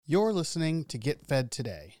You're listening to Get Fed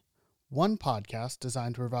Today, one podcast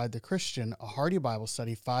designed to provide the Christian a hearty Bible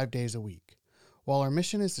study 5 days a week. While our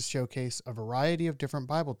mission is to showcase a variety of different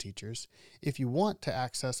Bible teachers, if you want to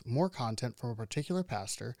access more content from a particular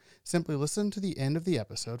pastor, simply listen to the end of the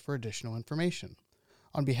episode for additional information.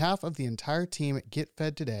 On behalf of the entire team at Get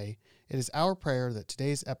Fed Today, it is our prayer that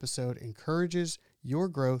today's episode encourages your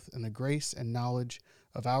growth in the grace and knowledge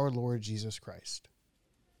of our Lord Jesus Christ.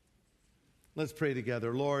 Let's pray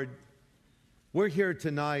together. Lord, we're here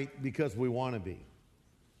tonight because we want to be.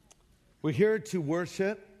 We're here to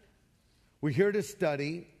worship. We're here to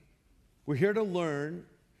study. We're here to learn.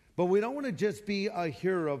 But we don't want to just be a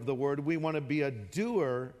hearer of the word. We want to be a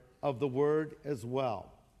doer of the word as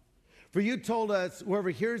well. For you told us, whoever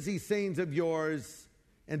hears these sayings of yours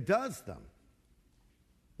and does them,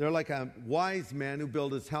 they're like a wise man who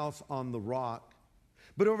built his house on the rock.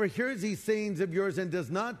 But whoever hears these sayings of yours and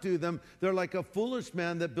does not do them, they're like a foolish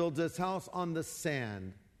man that builds his house on the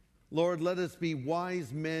sand. Lord, let us be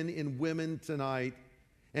wise men and women tonight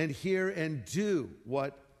and hear and do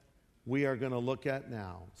what we are going to look at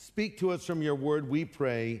now. Speak to us from your word, we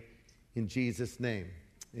pray, in Jesus' name.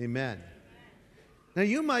 Amen. Now,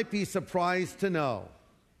 you might be surprised to know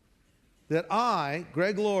that I,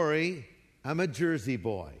 Greg Laurie, I'm a Jersey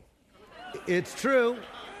boy. It's true.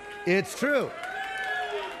 It's true.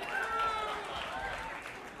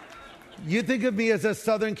 You think of me as a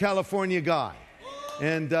Southern California guy.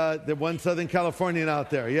 And the one Southern Californian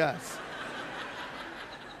out there, yes.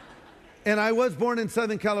 And I was born in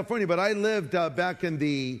Southern California, but I lived back in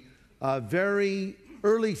the very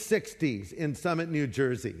early 60s in Summit, New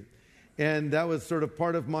Jersey. And that was sort of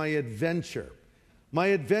part of my adventure. My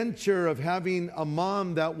adventure of having a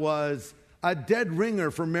mom that was a dead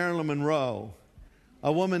ringer for Marilyn Monroe,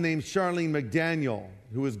 a woman named Charlene McDaniel,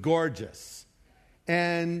 who was gorgeous.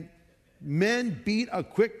 And men beat a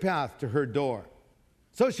quick path to her door.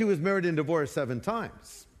 So she was married and divorced 7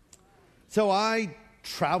 times. So I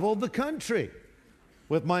traveled the country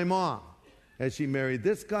with my mom as she married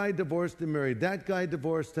this guy, divorced him, married that guy,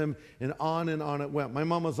 divorced him, and on it went. My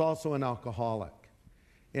mom was also an alcoholic.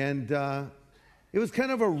 And it was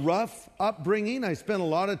kind of a rough upbringing. I spent a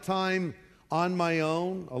lot of time on my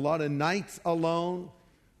own, a lot of nights alone.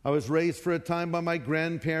 I was raised for a time by my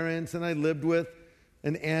grandparents, and I lived with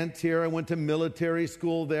an aunt here. I went to military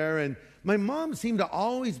school there, and my mom seemed to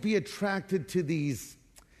always be attracted to these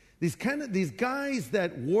guys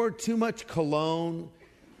that wore too much cologne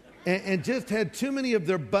and just had too many of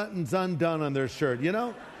their buttons undone on their shirt. You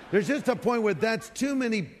know, there's just a point where that's too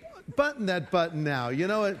many. Button that button now. You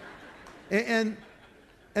know, and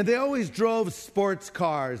they always drove sports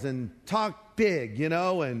cars and talked big. You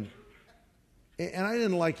know, and I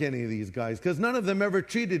didn't like any of these guys because none of them ever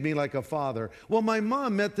treated me like a father. Well, my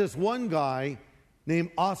mom met this one guy named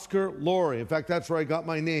Oscar Laurie. In fact, that's where I got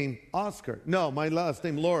my name, Oscar. No, my last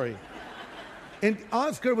name, Laurie. And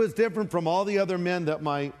Oscar was different from all the other men that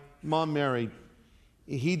my mom married.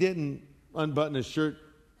 He didn't unbutton his shirt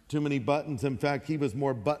too many buttons. In fact, he was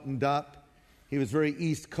more buttoned up. He was very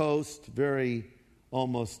East Coast, very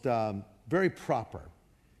proper.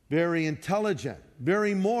 Very intelligent,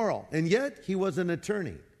 very moral, and yet he was an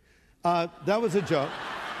attorney. That was a joke.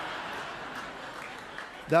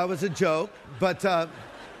 That was a joke, but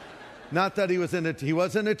not that he was an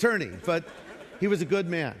attorney, but he was a good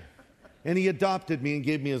man. And he adopted me and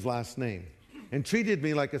gave me his last name and treated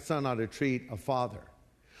me like a son ought to treat a father.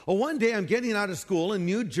 Well, one day I'm getting out of school in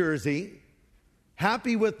New Jersey,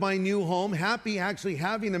 happy with my new home, happy actually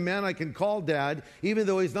having a man I can call dad, even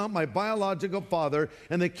though he's not my biological father.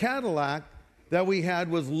 And the Cadillac that we had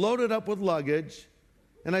was loaded up with luggage.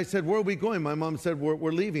 And I said, where are we going? My mom said,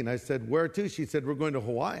 we're leaving. I said, where to? She said, we're going to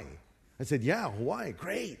Hawaii. I said, yeah, Hawaii,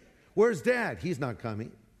 great. Where's Dad? He's not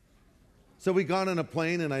coming. So we got on a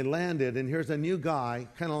plane and I landed, and here's a new guy,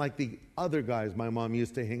 kind of like the other guys my mom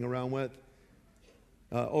used to hang around with,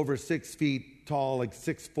 over 6 feet tall, like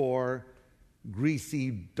 6'4",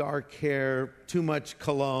 greasy, dark hair, too much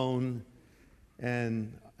cologne,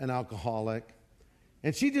 and an alcoholic.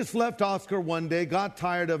 And she just left Oscar one day, got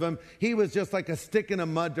tired of him. He was just like a stick in the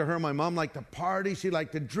mud to her. My mom liked to party. She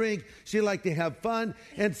liked to drink. She liked to have fun.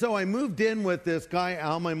 And so I moved in with this guy,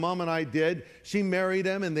 Al. My mom and I did. She married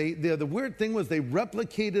him. And the weird thing was they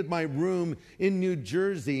replicated my room in New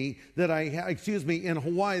Jersey in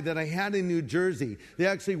Hawaii that I had in New Jersey. They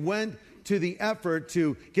actually went to the effort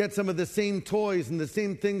to get some of the same toys and the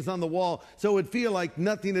same things on the wall so it would feel like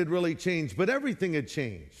nothing had really changed. But everything had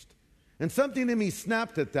changed. And something in me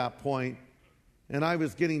snapped at that point, and I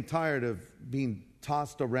was getting tired of being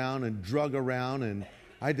tossed around and drug around and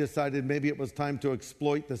I decided maybe it was time to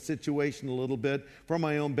exploit the situation a little bit for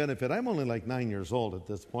my own benefit. I'm only like 9 years old at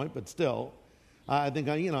this point, but still, I think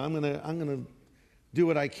I'm gonna do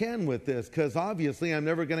what I can with this, because obviously I'm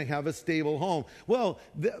never going to have a stable home. Well,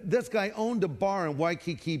 this guy owned a bar in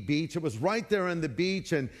Waikiki Beach. It was right there on the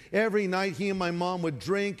beach, and every night he and my mom would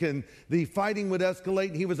drink, and the fighting would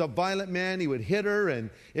escalate. He was a violent man. He would hit her, and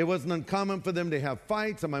it wasn't uncommon for them to have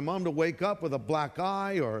fights, and my mom to wake up with a black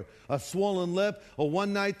eye or a swollen lip. Well,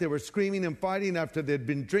 one night they were screaming and fighting after they'd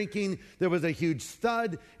been drinking. There was a huge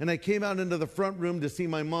thud, and I came out into the front room to see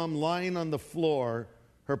my mom lying on the floor,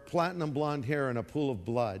 her platinum blonde hair in a pool of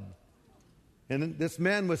blood. And this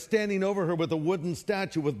man was standing over her with a wooden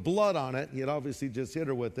statue with blood on it. He had obviously just hit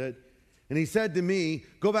her with it. And he said to me,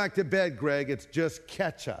 "Go back to bed, Greg. It's just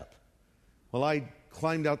ketchup." Well, I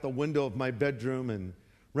climbed out the window of my bedroom and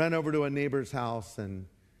ran over to a neighbor's house, and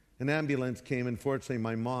an ambulance came. And fortunately,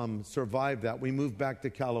 my mom survived that. We moved back to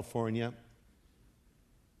California.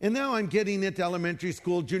 And now I'm getting into elementary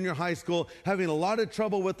school, junior high school, having a lot of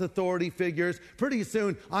trouble with authority figures. Pretty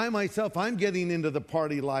soon, I'm getting into the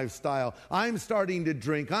party lifestyle. I'm starting to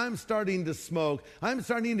drink. I'm starting to smoke. I'm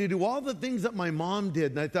starting to do all the things that my mom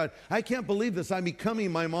did. And I thought, I can't believe this. I'm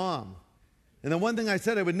becoming my mom. And the one thing I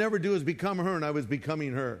said I would never do is become her, and I was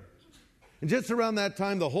becoming her. And just around that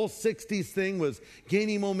time, the whole 60s thing was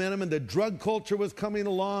gaining momentum, and the drug culture was coming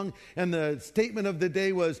along. And the statement of the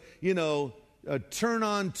day was, turn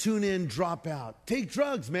on, tune in, drop out. Take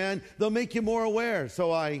drugs, man. They'll make you more aware.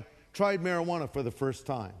 So I tried marijuana for the first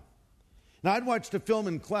time. Now, I'd watched a film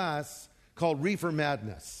in class called Reefer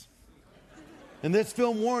Madness. And this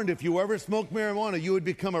film warned if you ever smoked marijuana, you would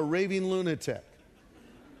become a raving lunatic.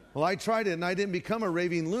 Well, I tried it, and I didn't become a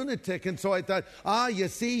raving lunatic. And so I thought, you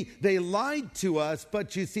see, they lied to us.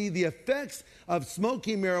 But you see, the effects of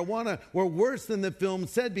smoking marijuana were worse than the film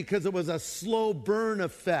said, because it was a slow burn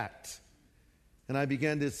effect. And I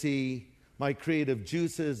began to see my creative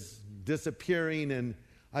juices disappearing, and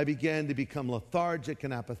I began to become lethargic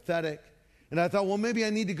and apathetic. And I thought, well, maybe I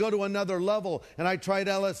need to go to another level. And I tried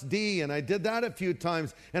LSD, and I did that a few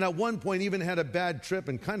times. And at one point, even had a bad trip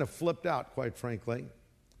and kind of flipped out, quite frankly.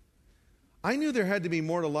 I knew there had to be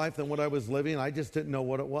more to life than what I was living. I just didn't know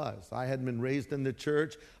what it was. I hadn't been raised in the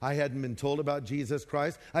church. I hadn't been told about Jesus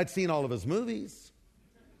Christ. I'd seen all of his movies.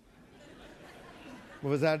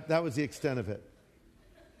 That was the extent of it.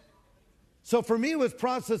 So for me, it was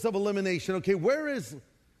process of elimination. Okay, where is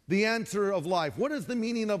the answer of life? What is the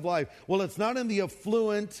meaning of life? Well, it's not in the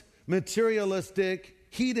affluent, materialistic,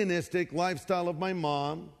 hedonistic lifestyle of my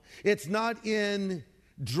mom. It's not in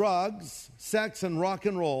drugs, sex, and rock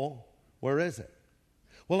and roll. Where is it?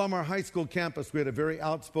 Well, on our high school campus, we had a very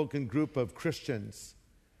outspoken group of Christians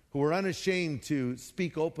who were unashamed to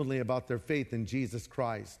speak openly about their faith in Jesus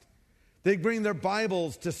Christ. They'd bring their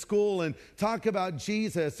Bibles to school and talk about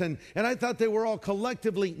Jesus. And I thought they were all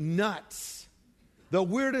collectively nuts. The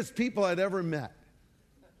weirdest people I'd ever met.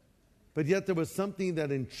 But yet there was something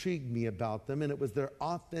that intrigued me about them, and it was their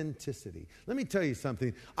authenticity. Let me tell you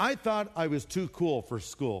something. I thought I was too cool for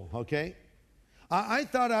school, okay? I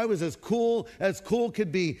thought I was as cool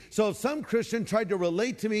could be. So if some Christian tried to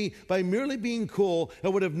relate to me by merely being cool,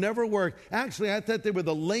 it would have never worked. Actually, I thought they were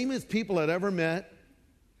the lamest people I'd ever met.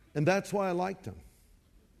 And that's why I liked them,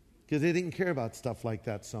 because they didn't care about stuff like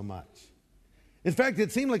that so much. In fact,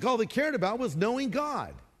 it seemed like all they cared about was knowing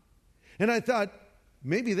God. And I thought,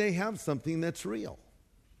 maybe they have something that's real.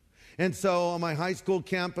 And so on my high school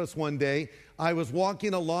campus one day, I was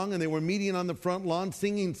walking along, and they were meeting on the front lawn,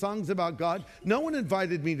 singing songs about God. No one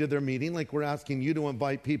invited me to their meeting like we're asking you to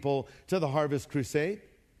invite people to the Harvest Crusade.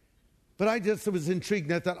 But I just was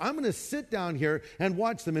intrigued, and I thought, I'm going to sit down here and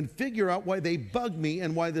watch them and figure out why they bug me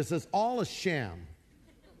and why this is all a sham.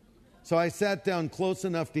 So I sat down close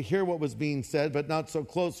enough to hear what was being said, but not so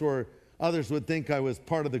close where others would think I was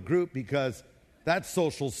part of the group, because that's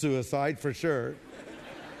social suicide for sure.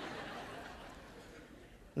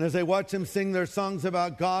 And as I watched them sing their songs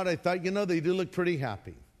about God, I thought, they do look pretty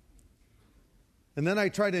happy. And then I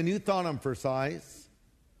tried a new thought on for size,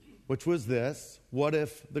 which was this: what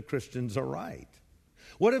if the Christians are right?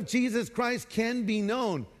 What if Jesus Christ can be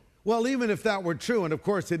known? Well, even if that were true, and of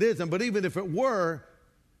course it isn't, but even if it were,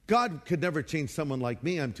 God could never change someone like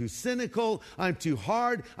me. I'm too cynical. I'm too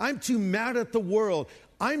hard. I'm too mad at the world.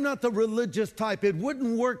 I'm not the religious type. It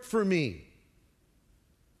wouldn't work for me.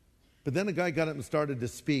 But then a guy got up and started to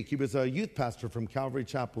speak. He was a youth pastor from Calvary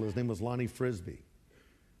Chapel. His name was Lonnie Frisbee.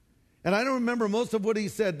 And I don't remember most of what he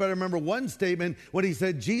said, but I remember one statement when he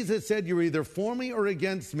said, Jesus said, you're either for me or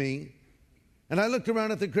against me. And I looked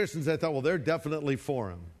around at the Christians. I thought, well, they're definitely for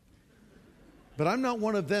him. but I'm not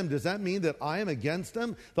one of them. Does that mean that I am against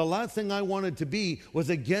them? The last thing I wanted to be was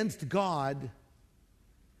against God.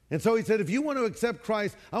 And so he said, if you want to accept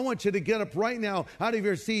Christ, I want you to get up right now out of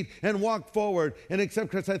your seat and walk forward and accept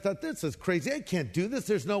Christ. I thought, this is crazy. I can't do this.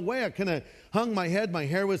 There's no way. I kind of hung my head. My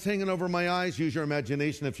hair was hanging over my eyes. Use your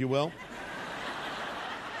imagination, if you will.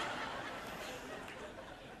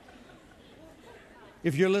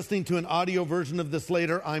 If you're listening to an audio version of this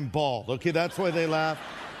later, I'm bald. Okay, that's why they laugh.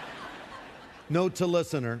 Note to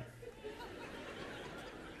listener.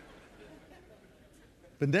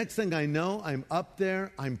 But next thing I know, I'm up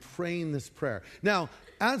there, I'm praying this prayer. Now,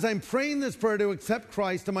 as I'm praying this prayer to accept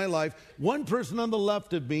Christ in my life, one person on the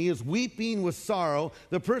left of me is weeping with sorrow.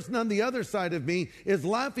 The person on the other side of me is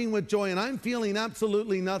laughing with joy, and I'm feeling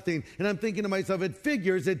absolutely nothing. And I'm thinking to myself, it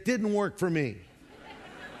figures it didn't work for me.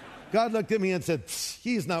 God looked at me and said,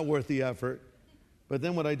 he's not worth the effort. But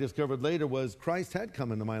then what I discovered later was Christ had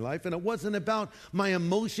come into my life, and it wasn't about my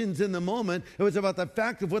emotions in the moment. It was about the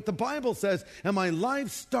fact of what the Bible says, and my life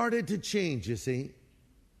started to change, you see.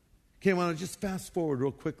 Okay, I want to just fast forward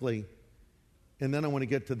real quickly, and then I want to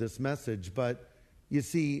get to this message. But you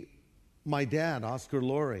see, my dad, Oscar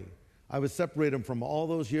Laurie, I was separated from all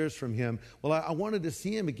those years from him. Well, I wanted to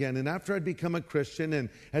see him again, and after I'd become a Christian and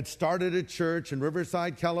had started a church in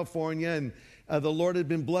Riverside, California, and the Lord had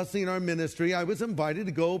been blessing our ministry, I was invited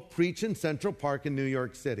to go preach in Central Park in New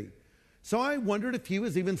York City. So I wondered if he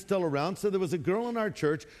was even still around. So there was a girl in our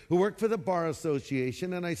church who worked for the Bar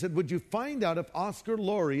Association, and I said, would you find out if Oscar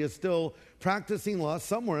Laurie is still practicing law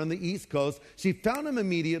somewhere on the East Coast? She found him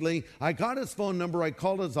immediately. I got his phone number. I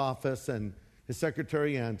called his office, and his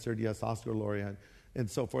secretary answered, yes, Oscar Laurie, and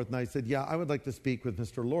so forth. And I said, yeah, I would like to speak with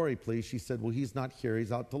Mr. Laurie, please. She said, well, he's not here.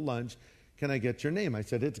 He's out to lunch. Can I get your name? I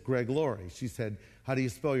said, it's Greg Laurie. She said, how do you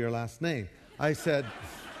spell your last name? I said,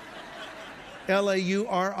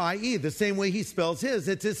 Laurie, the same way he spells his.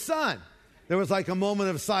 It's his son. There was like a moment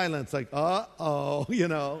of silence, like, uh-oh, you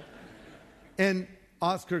know. And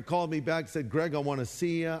Oscar called me back, said, Greg, I want to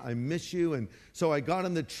see you. I miss you. And so I got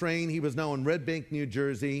on the train. He was now in Red Bank, New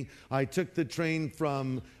Jersey. I took the train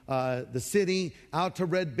from the city out to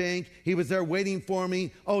Red Bank. He was there waiting for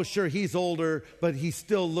me. Oh, sure, he's older, but he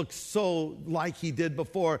still looks so like he did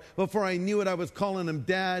before. Before I knew it, I was calling him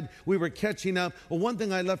Dad. We were catching up. Well, one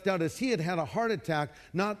thing I left out is he had had a heart attack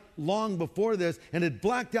not long before this and had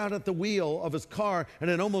blacked out at the wheel of his car and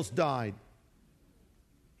had almost died.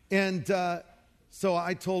 And so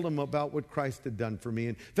I told him about what Christ had done for me.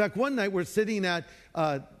 In fact, one night we're sitting at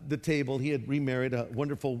the table. He had remarried a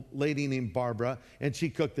wonderful lady named Barbara, and she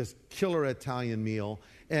cooked this killer Italian meal.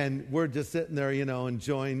 And we're just sitting there, you know,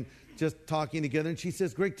 enjoying, just talking together. And she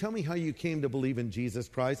says, Greg, tell me how you came to believe in Jesus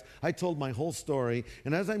Christ. I told my whole story.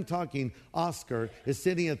 And as I'm talking, Oscar is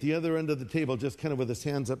sitting at the other end of the table, just kind of with his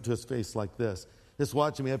hands up to his face like this, just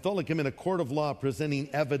watching me. I felt like I'm in a court of law presenting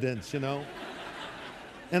evidence, you know.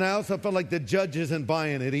 And I also felt like the judge isn't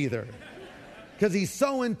buying it either. Because he's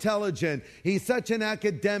so intelligent. He's such an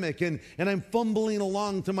academic. And I'm fumbling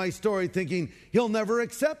along to my story thinking, he'll never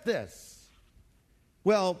accept this.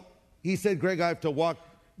 Well, he said, Greg, I have to walk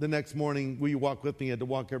the next morning. Will you walk with me? He had to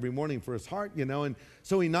walk every morning for his heart, you know. And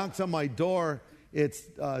so he knocks on my door. It's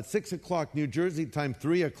 6 o'clock New Jersey time,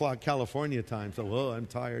 3 o'clock California time. So, I'm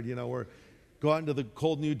tired, you know. We're go out into the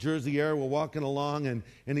cold New Jersey air. We're walking along, and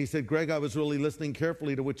he said, Greg, I was really listening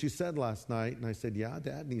carefully to what you said last night. And I said, yeah,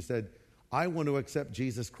 Dad. And he said, I want to accept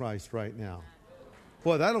Jesus Christ right now.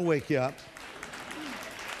 Boy, that'll wake you up.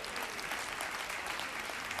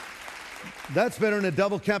 That's better than a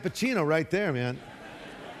double cappuccino right there, man.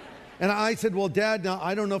 And I said, well, Dad, now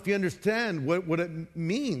I don't know if you understand what it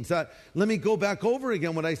means. Let me go back over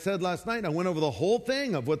again what I said last night. I went over the whole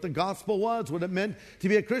thing of what the gospel was, what it meant to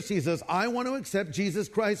be a Christian. He says, I want to accept Jesus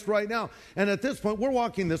Christ right now. And at this point, we're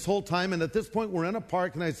walking this whole time, and at this point, we're in a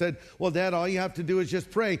park, and I said, well, Dad, all you have to do is just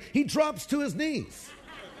pray. He drops to his knees.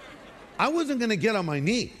 I wasn't going to get on my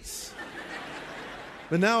knees.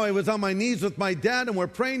 But now I was on my knees with my dad, and we're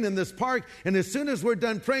praying in this park. And as soon as we're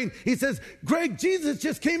done praying, he says, Greg, Jesus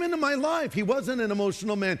just came into my life. He wasn't an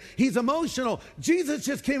emotional man. He's emotional. Jesus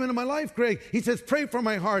just came into my life, Greg. He says, pray for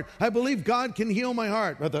my heart. I believe God can heal my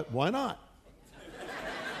heart. I thought, why not?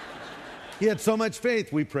 He had so much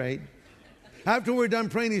faith, we prayed. After we're done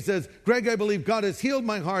praying, he says, Greg, I believe God has healed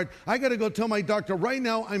my heart. I got to go tell my doctor right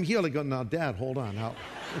now I'm healed. I go, now, Dad, hold on. How?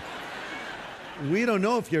 We don't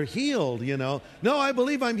know if you're healed, you know. No, I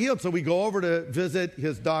believe I'm healed. So we go over to visit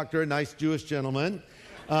his doctor, a nice Jewish gentleman.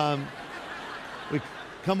 We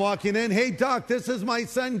come walking in. Hey, doc, this is my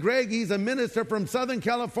son, Greg. He's a minister from Southern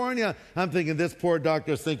California. I'm thinking, this poor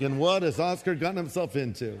doctor's thinking, what has Oscar gotten himself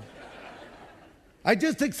into? I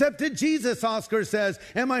just accepted Jesus, Oscar says,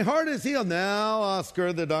 and my heart is healed. Now,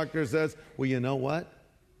 Oscar, the doctor says, well, you know what?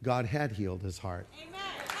 God had healed his heart. Amen.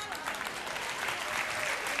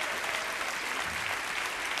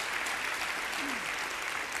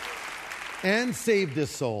 And saved his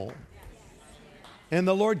soul. And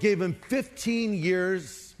the Lord gave him 15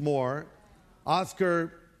 years more.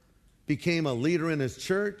 Oscar became a leader in his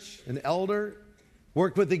church, an elder,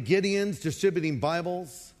 worked with the Gideons, distributing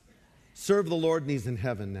Bibles, served the Lord, and he's in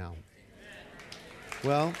heaven now.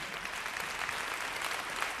 Well,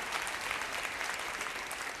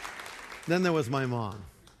 then there was my mom.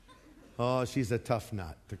 Oh, she's a tough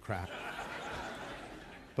nut to crack.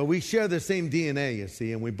 But we share the same DNA, you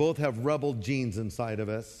see, and we both have rebel genes inside of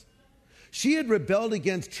us. She had rebelled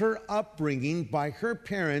against her upbringing by her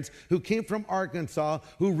parents who came from Arkansas,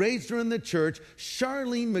 who raised her in the church.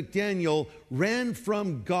 Charlene McDaniel ran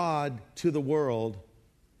from God to the world.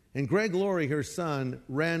 And Greg Laurie, her son,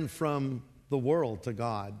 ran from the world to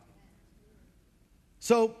God.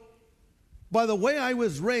 So, by the way I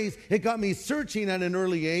was raised, it got me searching at an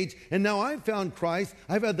early age. And now I've found Christ.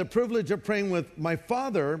 I've had the privilege of praying with my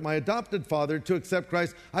father, my adopted father, to accept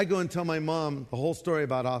Christ. I go and tell my mom the whole story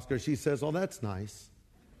about Oscar. She says, oh, that's nice.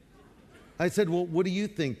 I said, well, what do you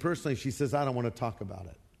think personally? She says, I don't want to talk about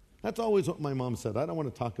it. That's always what my mom said. I don't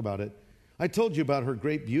want to talk about it. I told you about her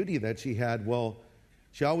great beauty that she had. Well,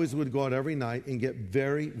 she always would go out every night and get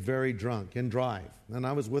very, very drunk and drive. And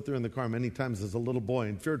I was with her in the car many times as a little boy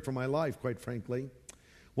and feared for my life, quite frankly.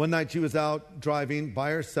 One night she was out driving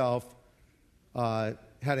by herself, had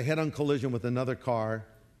a head-on collision with another car.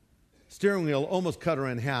 Steering wheel almost cut her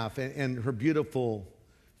in half, and her beautiful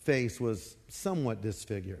face was somewhat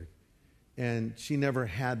disfigured. And she never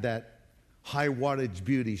had that high wattage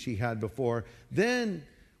beauty she had before. Then,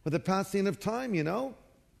 with the passing of time,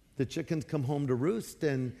 the chickens come home to roost,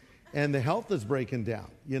 and the health is breaking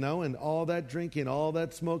down, and all that drinking, all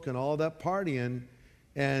that smoking, all that partying,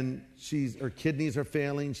 and her kidneys are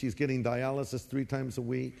failing. She's getting dialysis 3 times a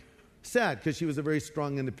week. Sad, because she was a very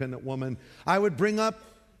strong, independent woman. I would bring up,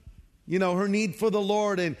 her need for the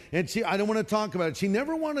Lord, and I don't want to talk about it. She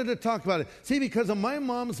never wanted to talk about it. See, because in my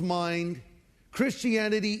mom's mind,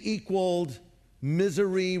 Christianity equaled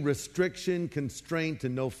misery, restriction, constraint,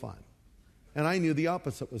 and no fun. And I knew the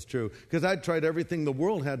opposite was true, because I'd tried everything the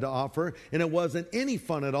world had to offer, and it wasn't any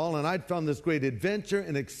fun at all, and I'd found this great adventure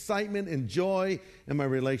and excitement and joy in my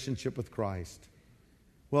relationship with Christ.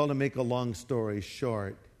 Well, to make a long story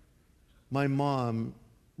short, my mom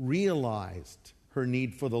realized her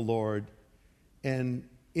need for the Lord, and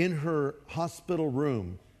in her hospital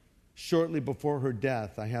room, shortly before her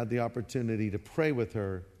death, I had the opportunity to pray with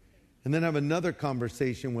her, and then have another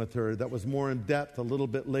conversation with her that was more in depth a little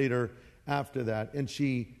bit later after that, and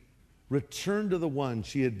she returned to the one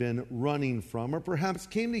she had been running from, or perhaps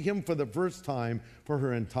came to him for the first time for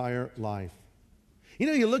her entire life.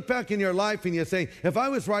 You look back in your life and you say, if I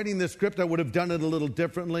was writing this script, I would have done it a little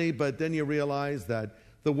differently, but then you realize that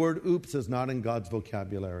the word oops is not in God's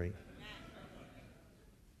vocabulary.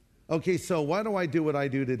 Okay, so why do I do what I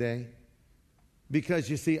do today? Because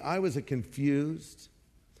you see, I was a confused,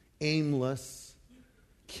 aimless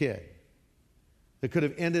kid that could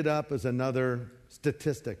have ended up as another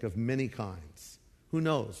statistic of many kinds. Who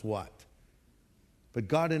knows what? But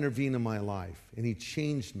God intervened in my life, and He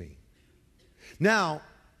changed me. Now,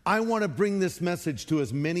 I want to bring this message to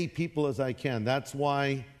as many people as I can. That's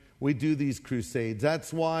why we do these crusades.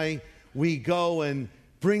 That's why we go and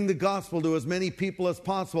bring the gospel to as many people as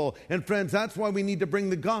possible. And friends, that's why we need to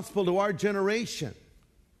bring the gospel to our generation.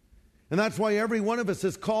 And that's why every one of us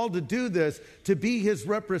is called to do this, to be His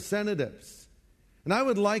representatives. And I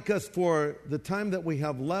would like us, for the time that we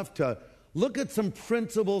have left, to look at some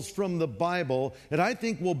principles from the Bible that I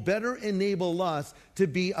think will better enable us to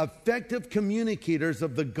be effective communicators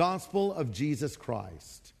of the gospel of Jesus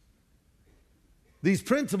Christ. These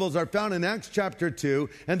principles are found in Acts chapter 2,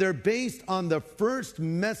 and they're based on the first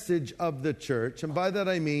message of the church. And by that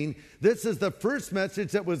I mean, this is the first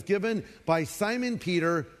message that was given by Simon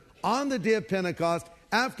Peter on the day of Pentecost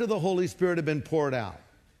after the Holy Spirit had been poured out.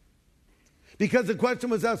 Because the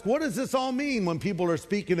question was asked, what does this all mean when people are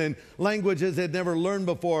speaking in languages they'd never learned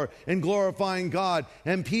before and glorifying God?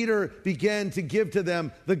 And Peter began to give to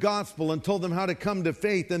them the gospel and told them how to come to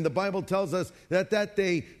faith. And the Bible tells us that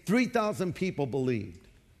day, 3,000 people believed.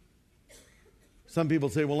 Some people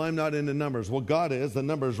say, well, I'm not into numbers. Well, God is. The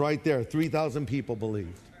number's right there. 3,000 people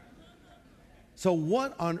believed. So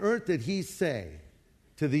what on earth did He say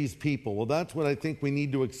to these people? Well, that's what I think we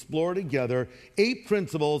need to explore together. 8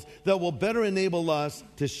 principles that will better enable us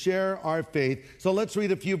to share our faith. So let's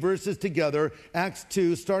read a few verses together. Acts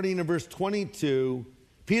 2, starting in verse 22.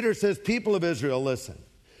 Peter says, "People of Israel, listen.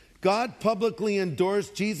 God publicly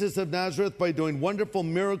endorsed Jesus of Nazareth by doing wonderful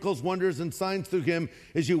miracles, wonders, and signs through him,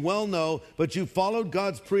 as you well know. But you followed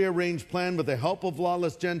God's prearranged plan with the help of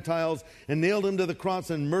lawless Gentiles and nailed him to the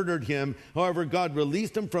cross and murdered him. However, God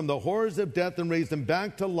released him from the horrors of death and raised him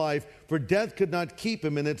back to life, for death could not keep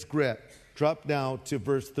him in its grip." Drop now to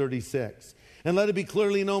verse 36. "And let it be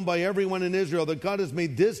clearly known by everyone in Israel that God has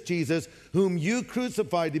made this Jesus, whom you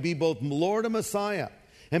crucified, to be both Lord and Messiah."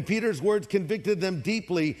 And Peter's words convicted them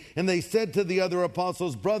deeply, and they said to the other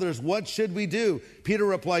apostles, "Brothers, what should we do?" Peter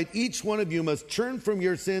replied, "Each one of you must turn from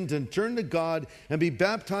your sins and turn to God and be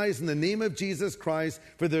baptized in the name of Jesus Christ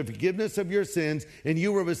for the forgiveness of your sins, and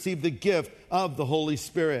you will receive the gift of the Holy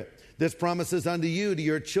Spirit. This promises unto you, to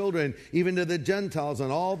your children, even to the Gentiles,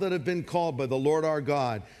 and all that have been called by the Lord our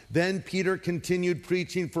God." Then Peter continued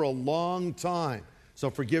preaching for a long time. So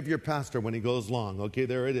forgive your pastor when he goes long. Okay,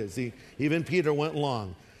 there it is. Even Peter went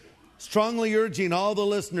long. "Strongly urging all the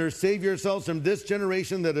listeners, save yourselves from this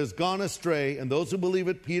generation that has gone astray." And those who believe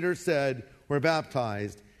what Peter said were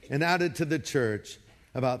baptized and added to the church,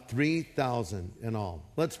 about 3,000 in all.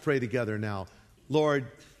 Let's pray together now. Lord,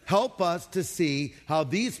 help us to see how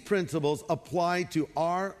these principles apply to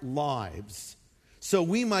our lives, so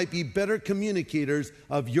we might be better communicators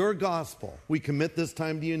of your gospel. We commit this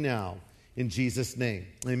time to you now. In Jesus' name,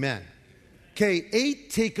 amen. Okay,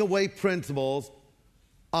 8 takeaway principles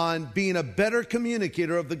on being a better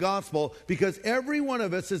communicator of the gospel, because every one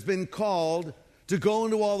of us has been called to go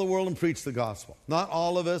into all the world and preach the gospel. Not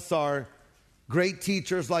all of us are great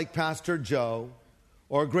teachers like Pastor Joe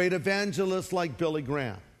or great evangelists like Billy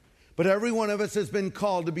Graham. But every one of us has been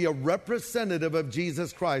called to be a representative of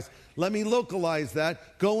Jesus Christ. Let me localize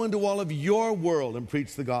that. Go into all of your world and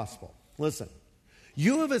preach the gospel. Listen.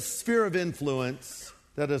 You have a sphere of influence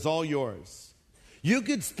that is all yours. You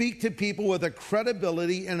could speak to people with a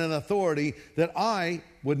credibility and an authority that I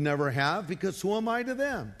would never have, because who am I to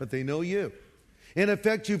them? But they know you. In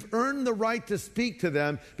effect, you've earned the right to speak to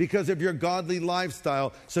them because of your godly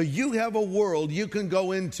lifestyle. So you have a world you can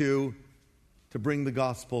go into to bring the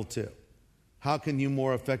gospel to. How can you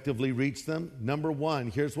more effectively reach them? Number 1,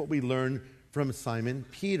 here's what we learn from Simon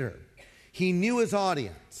Peter. He knew his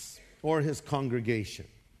audience. Or his congregation.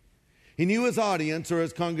 He knew his audience or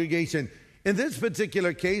his congregation. In this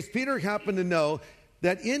particular case, Peter happened to know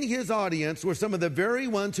that in his audience were some of the very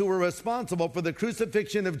ones who were responsible for the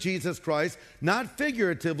crucifixion of Jesus Christ, not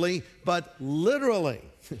figuratively, but literally.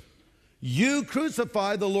 You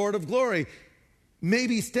crucified the Lord of glory.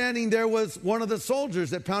 Maybe standing there was one of the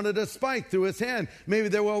soldiers that pounded a spike through his hand.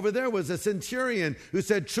 Maybe over there was a centurion who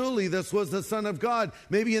said, "Truly, this was the Son of God."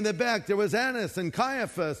 Maybe in the back there was Annas and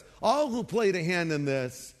Caiaphas, all who played a hand in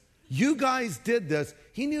this. You guys did this.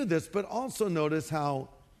 He knew this, but also notice how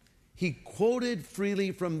he quoted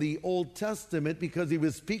freely from the Old Testament, because he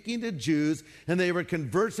was speaking to Jews and they were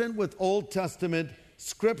conversant with Old Testament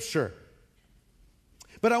scripture.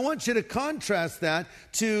 But I want you to contrast that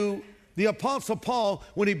to the Apostle Paul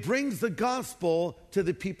when he brings the gospel to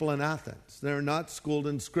the people in Athens. They're not schooled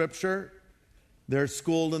in Scripture. They're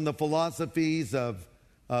schooled in the philosophies of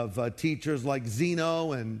teachers like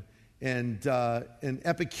Zeno and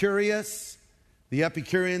Epicurus, the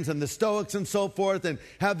Epicureans and the Stoics and so forth, and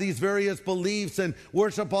have these various beliefs and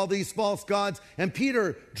worship all these false gods. And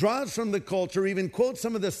Peter draws from the culture, even quotes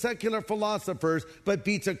some of the secular philosophers, but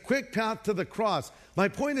beats a quick path to the cross. My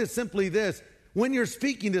point is simply this. When you're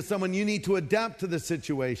speaking to someone, you need to adapt to the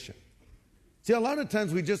situation. See, a lot of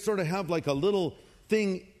times we just sort of have like a little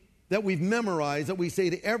thing that we've memorized that we say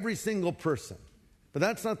to every single person. But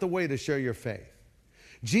that's not the way to share your faith.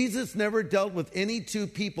 Jesus never dealt with any two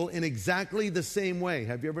people in exactly the same way.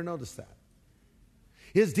 Have you ever noticed that?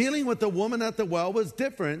 His dealing with the woman at the well was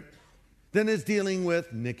different than his dealing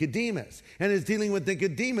with Nicodemus. And his dealing with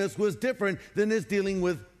Nicodemus was different than his dealing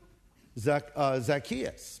with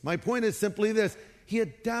Zacchaeus. My point is simply this. He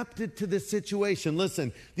adapted to the situation.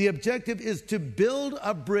 Listen, the objective is to build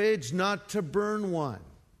a bridge, not to burn one.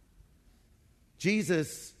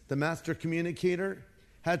 Jesus, the master communicator,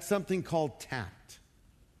 had something called tact.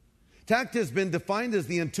 Tact has been defined as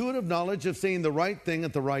the intuitive knowledge of saying the right thing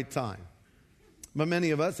at the right time. But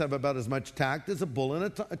many of us have about as much tact as a bull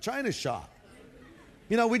in a china shop.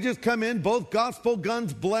 You know, we just come in, both gospel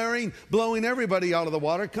guns blaring, blowing everybody out of the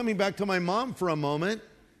water. Coming back to my mom for a moment.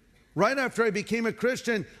 Right after I became a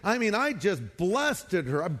Christian, I just blasted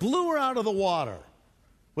her. I blew her out of the water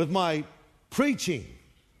with my preaching.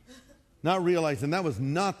 not realizing that was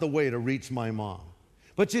not the way to reach my mom.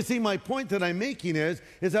 But you see, my point that I'm making is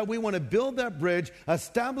that we want to build that bridge,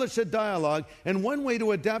 establish a dialogue, and one way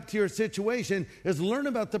to adapt to your situation is learn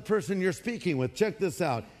about the person you're speaking with. Check this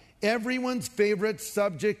out. Everyone's favorite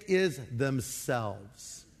subject is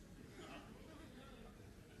themselves.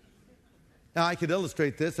 Now, I could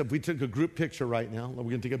illustrate this if we took a group picture right now. We're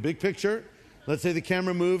going to take a big picture. Let's say the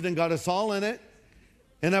camera moved and got us all in it.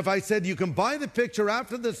 And if I said you can buy the picture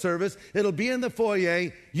after the service, it'll be in the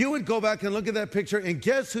foyer, you would go back and look at that picture, and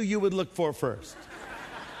guess who you would look for first?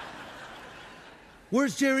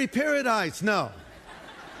 Where's Jerry Paradise? No.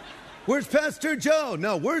 Where's Pastor Joe?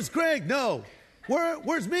 No. Where's Greg? No.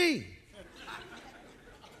 Where's me?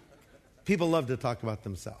 People love to talk about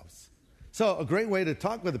themselves. So a great way to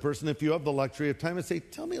talk with a person, if you have the luxury of time, is say,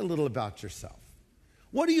 tell me a little about yourself.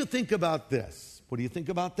 What do you think about this? What do you think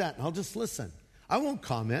about that? And I'll just listen. I won't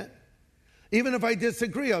comment. Even if I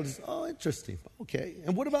disagree, I'll just, oh, interesting. Okay.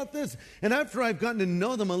 And what about this? And after I've gotten to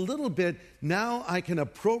know them a little bit, now I can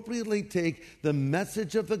appropriately take the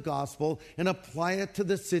message of the gospel and apply it to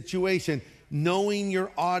the situation, knowing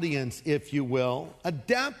your audience, if you will,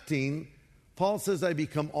 adapting. Paul says, I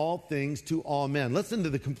become all things to all men. Listen to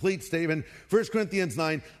the complete statement. 1 Corinthians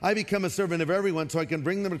 9, I become a servant of everyone so I can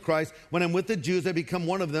bring them to Christ. When I'm with the Jews, I become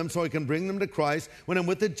one of them so I can bring them to Christ. When I'm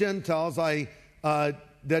with the Gentiles,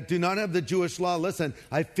 that do not have the Jewish law, listen,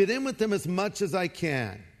 I fit in with them as much as I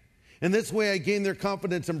can. And this way I gain their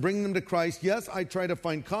confidence and bring them to Christ. Yes, I try to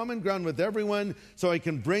find common ground with everyone so I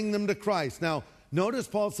can bring them to Christ. Now, notice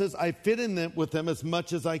Paul says, I fit in with them as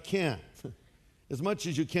much as I can. As much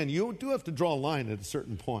as you can. You do have to draw a line at a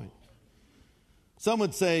certain point. Some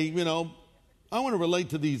would say, I want to relate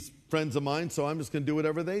to these friends of mine, so I'm just going to do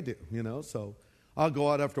whatever they do, So I'll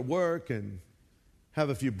go out after work and have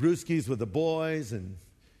a few brewskis with the boys and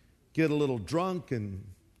get a little drunk and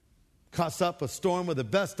cuss up a storm with the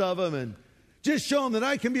best of them and just show them that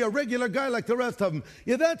I can be a regular guy like the rest of them.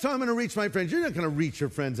 Yeah, that's how I'm going to reach my friends. You're not going to reach your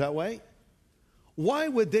friends that way. Why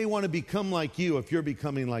would they want to become like you if you're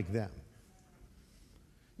becoming like them?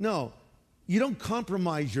 No, you don't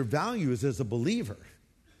compromise your values as a believer.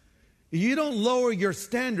 You don't lower your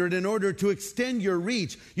standard in order to extend your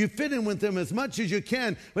reach. You fit in with them as much as you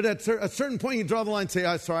can, but at a certain point you draw the line and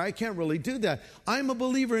say, sorry, I can't really do that. I'm a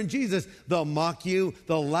believer in Jesus. They'll mock you,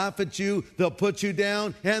 they'll laugh at you, they'll put you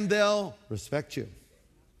down, and they'll respect you.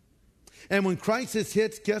 And when crisis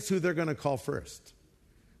hits, guess who they're going to call first?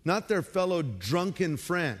 Not their fellow drunken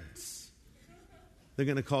friends. They're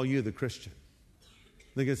going to call you the Christian.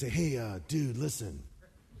 They're going to say, hey, dude, listen.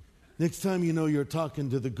 Next time you're talking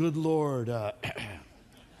to the good Lord,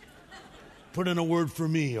 put in a word for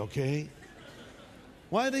me, okay?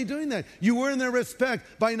 Why are they doing that? You earn their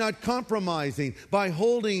respect by not compromising, by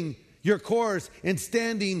holding your course and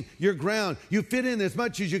standing your ground. You fit in as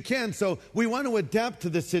much as you can, so we want to adapt to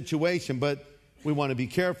the situation, but we want to be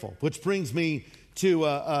careful. Which brings me to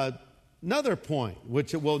another point,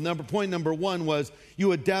 point number one was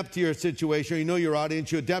you adapt to your situation. You know your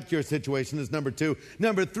audience, you adapt to your situation is number two.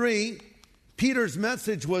 Number three, Peter's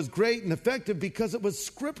message was great and effective because it was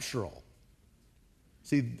scriptural.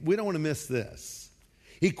 See, we don't want to miss this.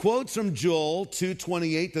 He quotes from Joel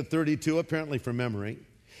 2:28 to 32, apparently from memory.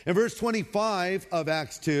 In verse 25 of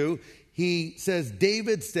Acts 2, he says,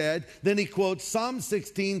 David said, then he quotes Psalm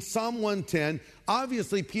 16, Psalm 110.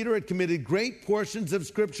 Obviously, Peter had committed great portions of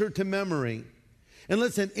Scripture to memory. And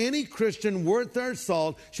listen, any Christian worth their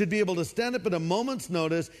salt should be able to stand up at a moment's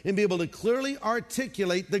notice and be able to clearly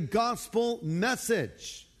articulate the gospel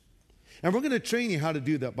message. And we're going to train you how to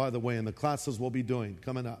do that, by the way, in the classes we'll be doing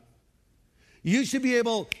coming up. You should be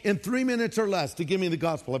able, in 3 minutes or less, to give me the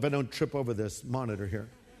gospel if I don't trip over this monitor here.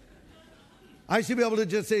 I should be able to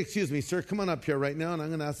just say, excuse me, sir, come on up here right now, and I'm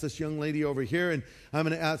going to ask this young lady over here, and I'm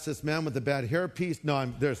going to ask this man with the bad hairpiece. No,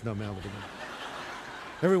 there's no man with the bad.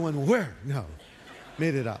 Everyone, where? No,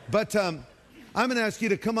 made it up. But I'm going to ask you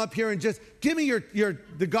to come up here and just give me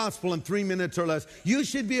the gospel in 3 minutes or less. You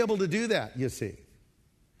should be able to do that, you see.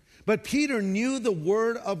 But Peter knew the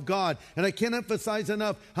word of God, and I can't emphasize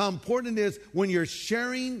enough how important it is when you're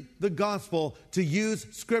sharing the gospel to use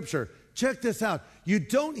Scripture. Check this out. You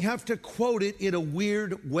don't have to quote it in a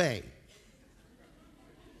weird way.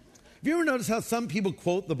 Have you ever noticed how some people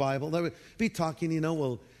quote the Bible? They would be talking,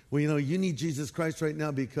 you need Jesus Christ right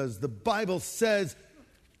now because the Bible says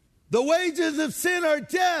the wages of sin are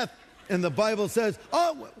death. And the Bible says,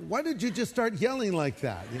 oh, why did you just start yelling like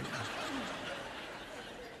that?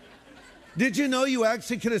 Did you know you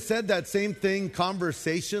actually could have said that same thing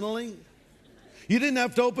conversationally? You didn't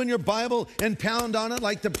have to open your Bible and pound on it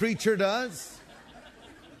like the preacher does.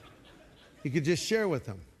 You could just share with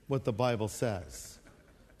them. what the Bible says,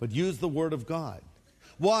 but use the Word of God.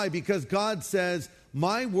 Why? Because God says,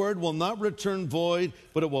 my word will not return void,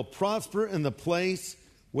 but it will prosper in the place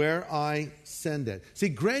where I send it. See,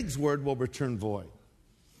 Greg's word will return void.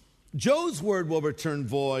 Joe's word will return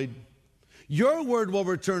void. Your word will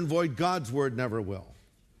return void. God's word never will.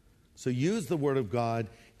 So use the word of God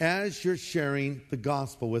as you're sharing the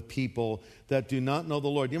gospel with people that do not know the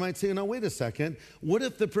Lord. You might say, no, wait a second. What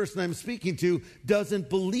if the person I'm speaking to doesn't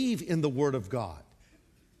believe in the word of God?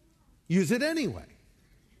 Use it anyway.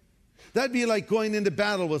 That'd be like going into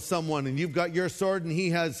battle with someone and you've got your sword and he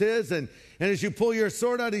has his. And as you pull your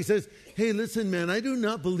sword out, he says, hey, listen, man, I do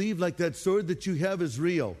not believe like that sword that you have is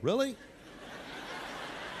real. Really?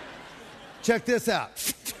 Check this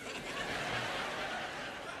out.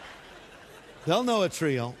 They'll know it's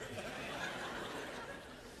real.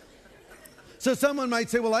 So someone might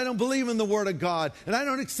say, well, I don't believe in the Word of God and I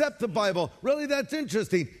don't accept the Bible. Really, that's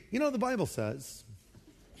interesting. You know what the Bible says?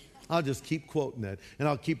 I'll just keep quoting it, and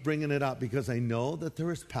I'll keep bringing it up because I know that there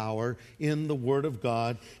is power in the Word of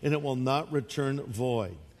God, and it will not return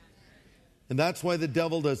void. And that's why the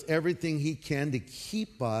devil does everything he can to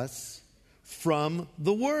keep us from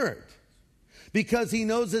the Word, because he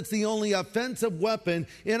knows it's the only offensive weapon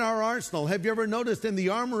in our arsenal. Have you ever noticed in the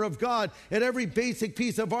armor of God, at every basic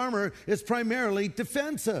piece of armor is primarily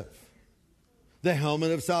defensive? The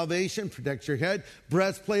helmet of salvation protects your head.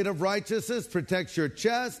 Breastplate of righteousness protects your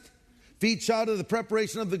chest. Feet shod of the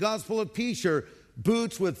preparation of the gospel of peace. Your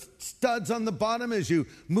boots with studs on the bottom as you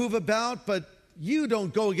move about. But you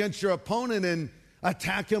don't go against your opponent and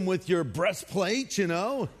attack him with your breastplate, you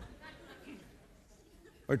know.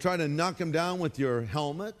 Or try to knock him down with your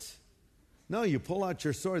helmet. No, you pull out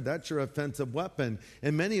your sword. That's your offensive weapon.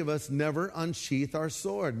 And many of us never unsheath our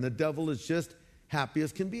sword. And the devil is just happy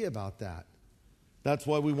as can be about that. That's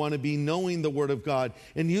why we want to be knowing the Word of God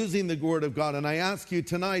and using the Word of God. And I ask you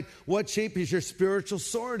tonight, what shape is your spiritual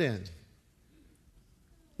sword in?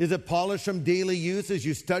 Is it polished from daily use as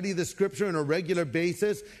you study the Scripture on a regular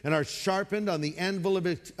basis and are sharpened on the anvil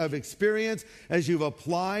of experience as you've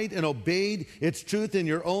applied and obeyed its truth in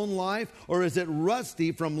your own life? Or is it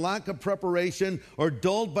rusty from lack of preparation or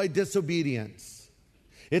dulled by disobedience?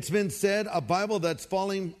 It's been said a Bible that's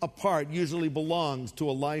falling apart usually belongs to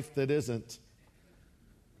a life that isn't.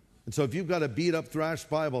 And so if you've got a beat-up, thrashed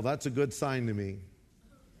Bible, that's a good sign to me.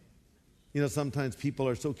 You know, sometimes people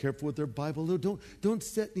are so careful with their Bible. No, don't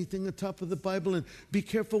set anything on the top of the Bible, and be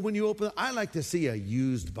careful when you open it. I like to see a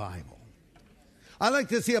used Bible. I like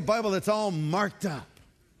to see a Bible that's all marked up.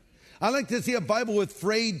 I like to see a Bible with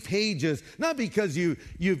frayed pages, not because you've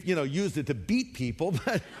used it to beat people,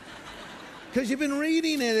 but because you've been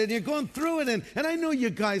reading it and you're going through it. And I know you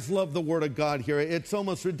guys love the Word of God here. It's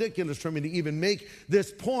almost ridiculous for me to even make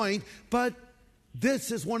this point, but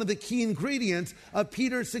this is one of the key ingredients of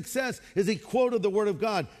Peter's success, is he quoted the Word of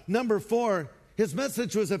God. Number 4, his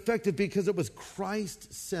message was effective because it was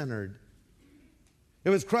Christ-centered. It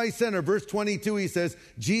was Christ-centered. Verse 22, he says,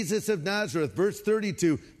 Jesus of Nazareth. Verse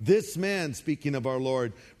 32, this man, speaking of our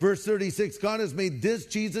Lord. Verse 36, God has made this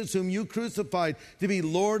Jesus whom you crucified to be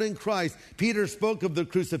Lord and Christ. Peter spoke of the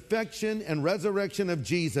crucifixion and resurrection of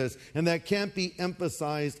Jesus, and that can't be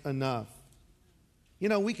emphasized enough. You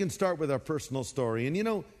know, we can start with our personal story. And you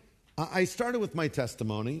know, I started with my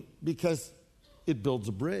testimony because it builds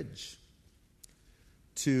a bridge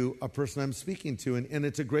to a person I'm speaking to. And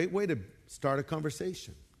it's a great way to start a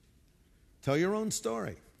conversation. Tell your own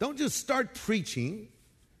story. Don't just start preaching.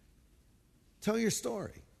 Tell your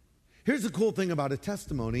story. Here's the cool thing about a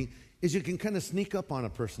testimony is you can kind of sneak up on a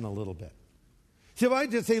person a little bit. See, if I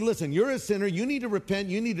just say, listen, you're a sinner, you need to repent,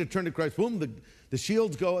 you need to turn to Christ, boom, the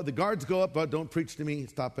shields go up, the guards go up, but don't preach to me,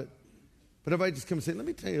 stop it. But if I just come and say, let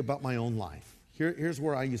me tell you about my own life. Here's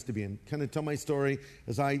where I used to be, and kind of tell my story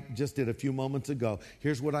as I just did a few moments ago.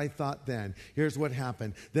 Here's what I thought then. Here's what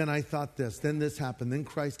happened. Then I thought this. Then this happened. Then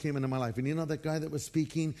Christ came into my life. And you know that guy that was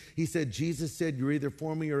speaking? He said, Jesus said, you're either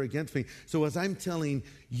for me or against me. So as I'm telling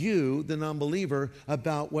you, the non-believer,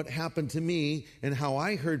 about what happened to me and how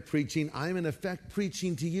I heard preaching, I'm in effect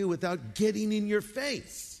preaching to you without getting in your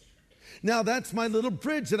face. Now that's my little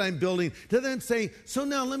bridge that I'm building to then say, so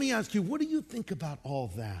now let me ask you, what do you think about all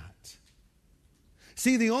that?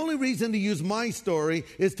 See, the only reason to use my story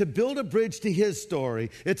is to build a bridge to his story.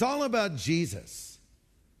 It's all about Jesus.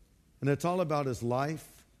 And it's all about his life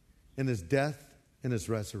and his death and his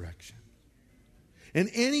resurrection. And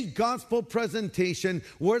any gospel presentation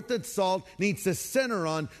worth its salt needs to center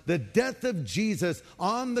on the death of Jesus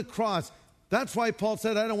on the cross. That's why Paul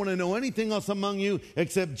said, I don't want to know anything else among you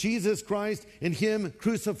except Jesus Christ and him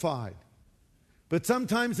crucified. But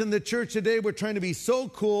sometimes in the church today, we're trying to be so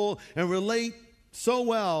cool and relate so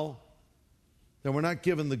well that we're not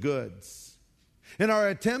given the goods. In our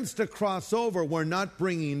attempts to cross over, we're not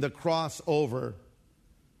bringing the cross over.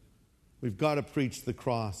 We've got to preach the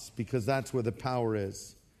cross because that's where the power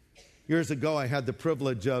is. Years ago, I had the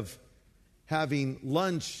privilege of having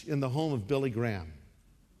lunch in the home of Billy Graham.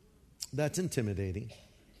 That's intimidating.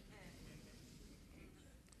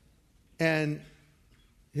 And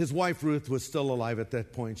his wife, Ruth, was still alive at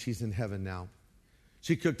that point. She's in heaven now.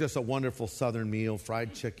 She cooked us a wonderful southern meal,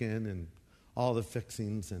 fried chicken and all the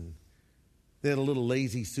fixings. And they had a little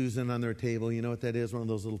lazy Susan on their table. You know what that is? One of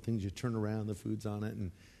those little things you turn around, the food's on it.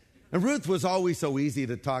 And Ruth was always so easy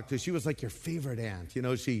to talk to. She was like your favorite aunt. You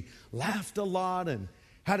know, she laughed a lot and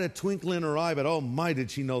had a twinkle in her eye, but oh my, did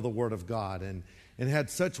she know the Word of God and had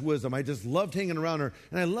such wisdom. I just loved hanging around her,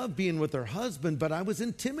 and I loved being with her husband, but I was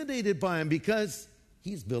intimidated by him because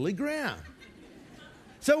he's Billy Graham.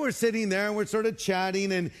 So we're sitting there, and we're sort of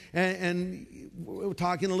chatting, and we're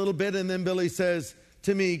talking a little bit, and then Billy says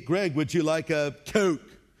to me, "Greg, would you like a Coke?"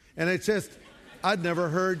 And it's just, I'd never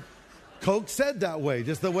heard Coke said that way,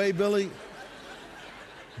 just the way Billy,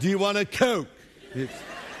 "Do you want a Coke?"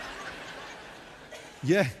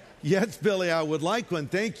 Yeah, yes, Billy, I would like one,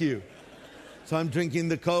 thank you. So I'm drinking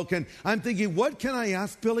the Coke, and I'm thinking, what can I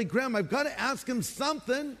ask Billy Graham? I've got to ask him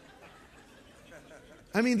something.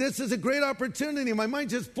 I mean, this is a great opportunity. My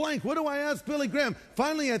mind just blank. What do I ask Billy Graham?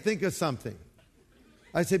 Finally, I think of something.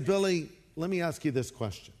 I said, "Billy, let me ask you this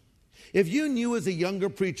question. If you knew as a younger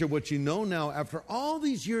preacher what you know now after all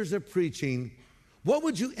these years of preaching, what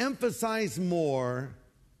would you emphasize more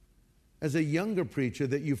as a younger preacher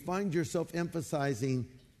that you find yourself emphasizing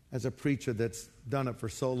as a preacher that's done it for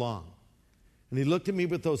so long?" And he looked at me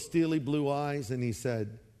with those steely blue eyes and he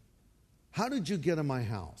said, "How did you get in my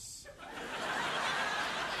house?"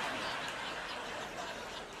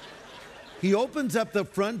 He opens up the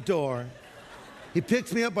front door. He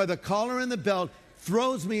picks me up by the collar and the belt,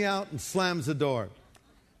 throws me out, and slams the door.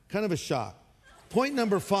 Kind of a shock. Point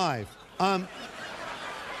number 5. No,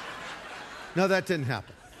 that didn't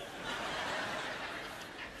happen.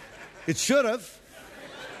 It should have.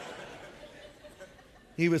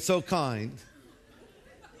 He was so kind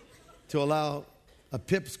to allow a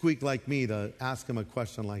pipsqueak like me to ask him a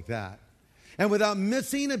question like that. And without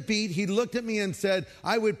missing a beat, he looked at me and said,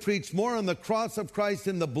 "I would preach more on the cross of Christ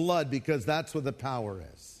and the blood because that's where the power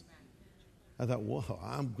is." I thought, whoa,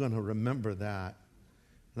 I'm going to remember that.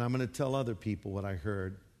 And I'm going to tell other people what I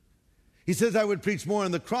heard. He says, "I would preach more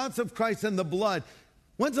on the cross of Christ and the blood."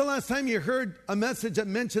 When's the last time you heard a message that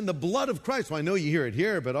mentioned the blood of Christ? Well, I know you hear it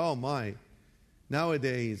here, but oh my.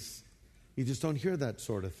 Nowadays, you just don't hear that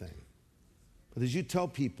sort of thing. But as you tell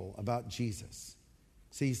people about Jesus,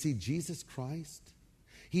 say, "You see, Jesus Christ,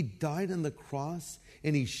 he died on the cross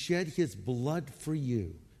and he shed his blood for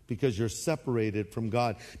you because you're separated from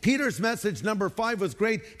God." Peter's message, number 5, was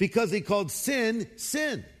great because he called sin,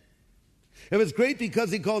 sin. It was great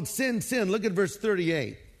because he called sin, sin. Look at verse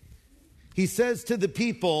 38. He says to the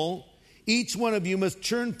people, "Each one of you must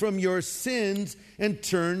turn from your sins and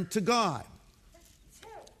turn to God."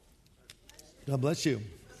 God bless you.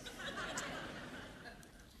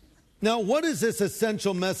 Now, what is this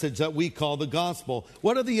essential message that we call the gospel?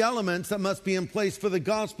 What are the elements that must be in place for the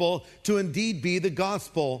gospel to indeed be the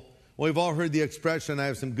gospel? Well, we've all heard the expression, "I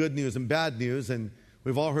have some good news and bad news," and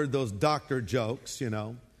we've all heard those doctor jokes, you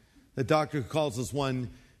know. The doctor calls us one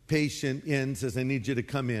patient in, says, "I need you to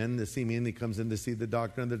come in to see me," and he comes in to see the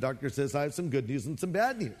doctor, and the doctor says, "I have some good news and some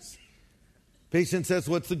bad news." Patient says,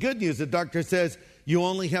 "What's the good news?" The doctor says, "You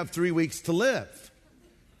only have 3 weeks to live."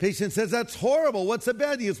 Patient says, "That's horrible. What's the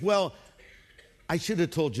bad news?" "Well, I should have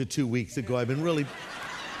told you 2 weeks ago. I've been really..."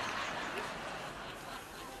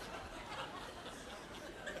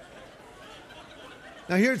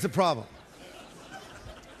 Now here's the problem.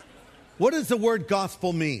 What does the word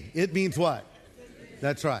gospel mean? It means what?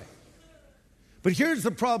 That's right. But here's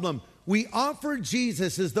the problem. We offer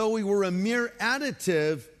Jesus as though he were a mere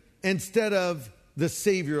additive instead of the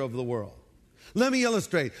Savior of the world. Let me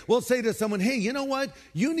illustrate. We'll say to someone, "Hey, you know what?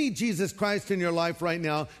 You need Jesus Christ in your life right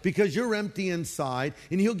now because you're empty inside,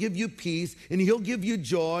 and he'll give you peace, and he'll give you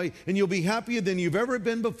joy, and you'll be happier than you've ever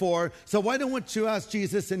been before. So why don't you ask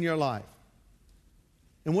Jesus in your life?"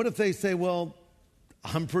 And what if they say, "Well,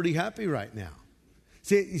 I'm pretty happy right now.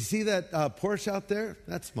 See, you see that Porsche out there?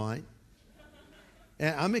 That's mine.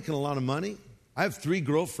 And I'm making a lot of money. I have 3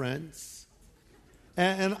 girlfriends.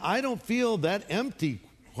 And I don't feel that empty,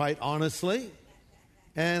 quite honestly.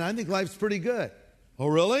 And I think life's pretty good." "Oh,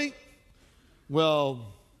 really?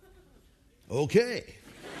 Well, okay."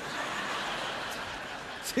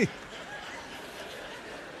 See,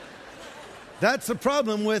 That's the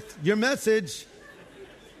problem with your message.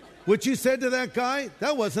 What you said to that guy,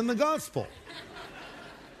 that wasn't the gospel.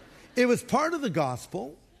 It was part of the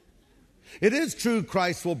gospel. It is true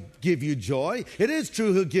Christ will give you joy. It is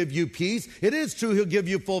true he'll give you peace. It is true he'll give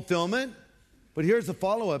you fulfillment. But here's a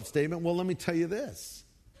follow-up statement. Well, let me tell you this.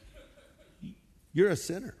 You're a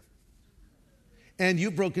sinner. And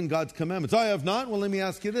you've broken God's commandments. I have not. Well, let me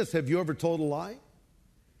ask you this. Have you ever told a lie?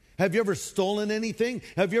 Have you ever stolen anything?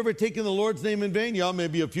 Have you ever taken the Lord's name in vain? Yeah,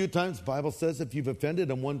 maybe a few times. The Bible says if you've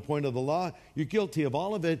offended on one point of the law, you're guilty of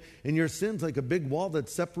all of it. And your sin's like a big wall that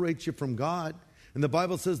separates you from God. And the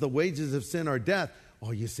Bible says the wages of sin are death.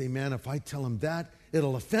 Oh, you say, man, if I tell them that,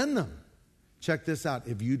 it'll offend them. Check this out.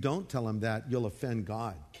 If you don't tell them that, you'll offend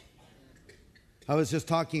God. I was just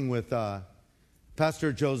talking with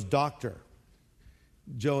Pastor Joe's doctor.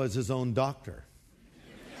 Joe is his own doctor.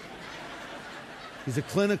 He's a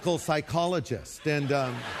clinical psychologist. And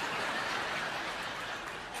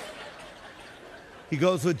he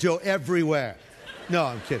goes with Joe everywhere. No,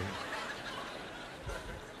 I'm kidding.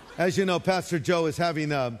 As you know, Pastor Joe is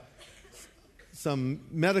having some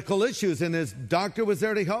medical issues, and his doctor was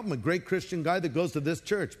there to help him, a great Christian guy that goes to this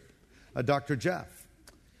church, Dr. Jeff.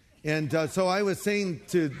 And so I was saying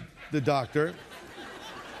to the doctor,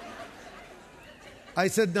 I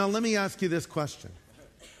said, now let me ask you this question,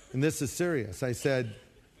 and this is serious. I said,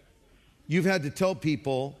 you've had to tell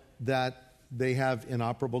people that they have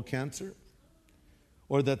inoperable cancer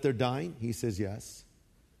or that they're dying? He says, yes.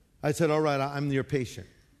 I said, all right, I'm your patient.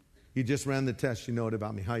 You just ran the test. You know it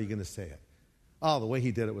about me. How are you going to say it? Oh, the way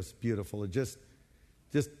he did it was beautiful. It just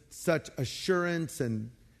such assurance and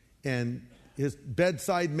his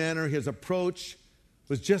bedside manner, his approach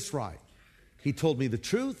was just right. He told me the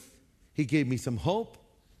truth. He gave me some hope,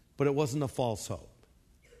 but it wasn't a false hope.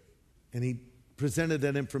 And he presented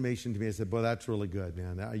that information to me. I said, boy, that's really good,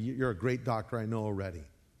 man. You're a great doctor. I know already.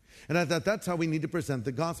 And I thought that's how we need to present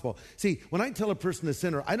the gospel. See, when I tell a person a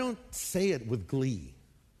sinner, I don't say it with glee.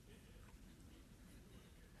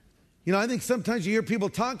 You know, I think sometimes you hear people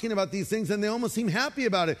talking about these things and they almost seem happy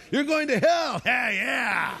about it. You're going to hell. Hey,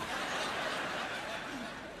 yeah.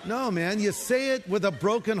 No, man, you say it with a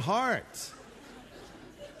broken heart.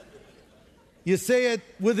 You say it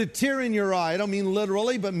with a tear in your eye. I don't mean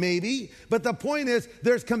literally, but maybe. But the point is,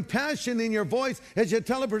 there's compassion in your voice as you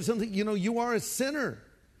tell a person, you know, you are a sinner.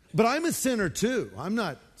 But I'm a sinner too. I'm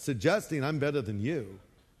not suggesting I'm better than you.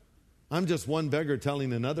 I'm just one beggar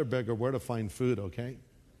telling another beggar where to find food, okay?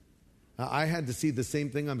 I had to see the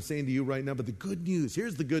same thing I'm saying to you right now, but the good news,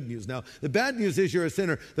 here's the good news. Now, the bad news is you're a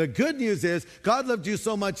sinner. The good news is God loved you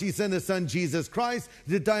so much, he sent his son, Jesus Christ,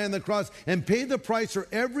 to die on the cross and pay the price for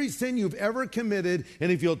every sin you've ever committed.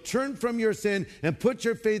 And if you'll turn from your sin and put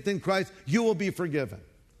your faith in Christ, you will be forgiven.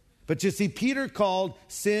 But you see, Peter called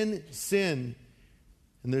sin, sin.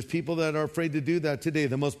 And there's people that are afraid to do that today.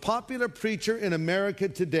 The most popular preacher in America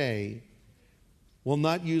today will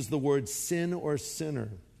not use the word sin or sinner.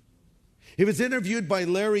 He was interviewed by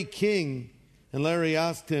Larry King, and Larry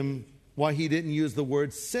asked him why he didn't use the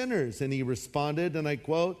word sinners. And he responded, and I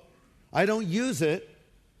quote, I don't use it.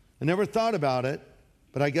 I never thought about it,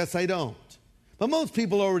 but I guess I don't. But most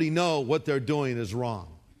people already know what they're doing is wrong.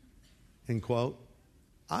 End quote.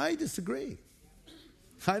 I disagree.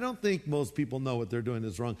 I don't think most people know what they're doing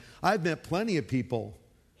is wrong. I've met plenty of people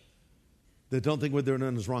that don't think what they're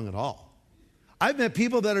doing is wrong at all. I've met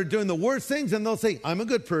people that are doing the worst things, and they'll say, I'm a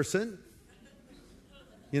good person.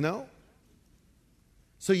 You know?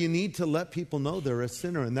 So you need to let people know they're a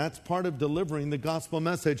sinner, and that's part of delivering the gospel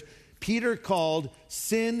message. Peter called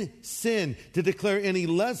sin, sin. To declare any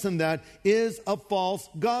less than that is a false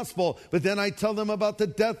gospel. But then I tell them about the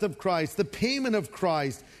death of Christ, the payment of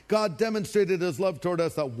Christ. God demonstrated his love toward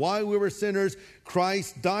us, that while we were sinners,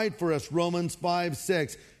 Christ died for us, Romans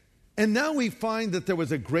 5:6. And now we find that there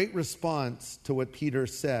was a great response to what Peter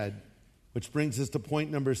said. Which brings us to point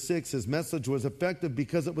number 6. His message was effective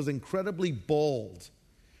because it was incredibly bold.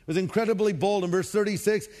 It was incredibly bold. In verse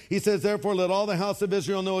 36, he says, therefore, let all the house of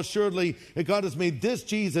Israel know assuredly that God has made this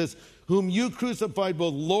Jesus, whom you crucified,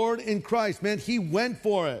 both Lord and Christ. Man, he went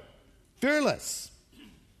for it. Fearless.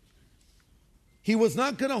 He was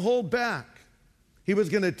not going to hold back. He was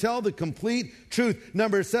going to tell the complete truth.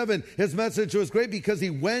 Number 7, his message was great because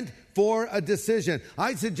he went for a decision.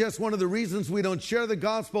 I suggest one of the reasons we don't share the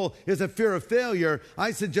gospel is a fear of failure.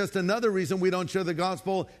 I suggest another reason we don't share the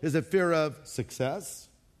gospel is a fear of success.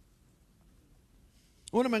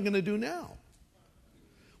 What am I going to do now?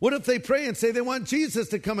 What if they pray and say they want Jesus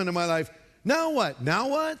to come into my life? Now what? Now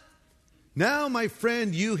what? Now, my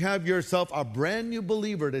friend, you have yourself a brand new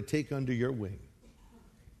believer to take under your wing,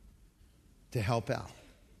 to help out.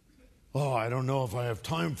 Oh, I don't know if I have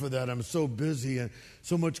time for that. I'm so busy and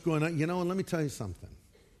so much going on. And let me tell you something.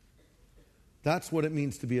 That's what it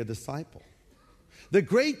means to be a disciple. The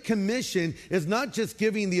Great Commission is not just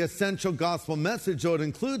giving the essential gospel message, though it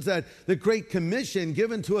includes that. The Great Commission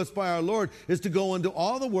given to us by our Lord is to go into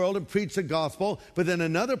all the world and preach the gospel. But then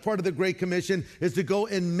another part of the Great Commission is to go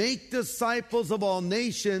and make disciples of all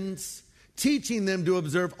nations, teaching them to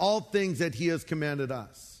observe all things that he has commanded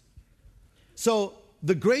us. So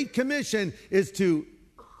the Great Commission is to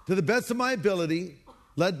the best of my ability,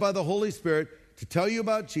 led by the Holy Spirit, to tell you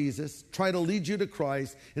about Jesus, try to lead you to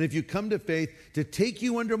Christ, and if you come to faith, to take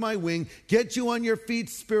you under my wing, get you on your feet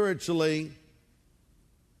spiritually,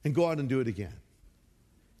 and go out and do it again.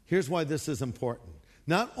 Here's why this is important.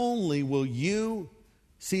 Not only will you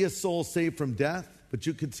see a soul saved from death, but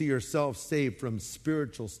you could see yourself saved from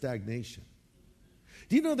spiritual stagnation.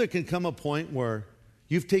 Do you know there can come a point where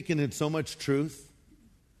you've taken in so much truth,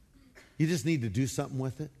 you just need to do something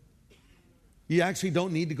with it? You actually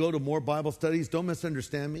don't need to go to more Bible studies. Don't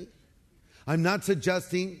misunderstand me. I'm not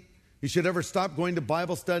suggesting you should ever stop going to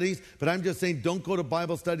Bible studies, but I'm just saying don't go to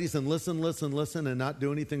Bible studies and listen and not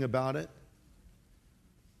do anything about it.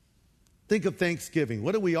 Think of Thanksgiving.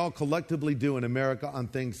 What do we all collectively do in America on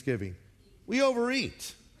Thanksgiving? We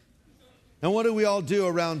overeat. And what do we all do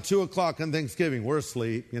around 2 o'clock on Thanksgiving? We're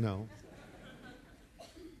asleep,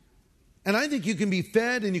 And I think you can be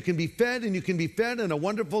fed and you can be fed and you can be fed in a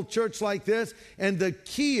wonderful church like this. And the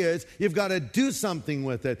key is you've got to do something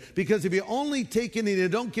with it. Because if you only take it and you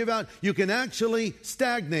don't give out, you can actually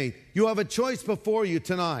stagnate. You have a choice before you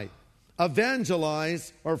tonight.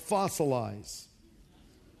 Evangelize or fossilize.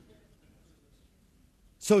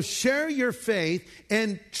 So share your faith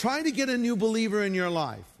and try to get a new believer in your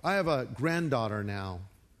life. I have a granddaughter now.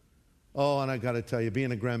 Oh, and I got to tell you,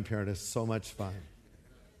 being a grandparent is so much fun.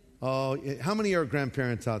 Oh, how many are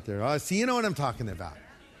grandparents out there? Oh, see, you know what I'm talking about.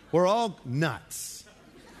 We're all nuts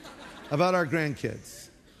about our grandkids.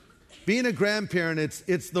 Being a grandparent,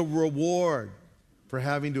 it's the reward for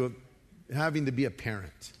having to be a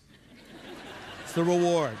parent. It's the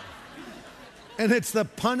reward. And it's the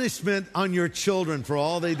punishment on your children for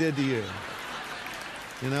all they did to you.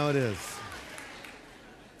 It is.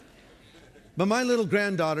 But my little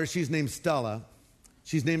granddaughter, she's named Stella.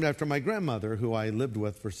 She's named after my grandmother, who I lived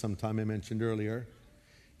with for some time, I mentioned earlier.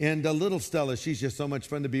 And little Stella, she's just so much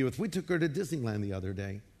fun to be with. We took her to Disneyland the other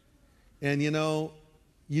day. And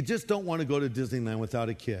you just don't want to go to Disneyland without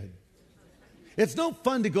a kid. It's no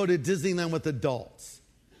fun to go to Disneyland with adults.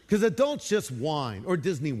 Because adults just whine, or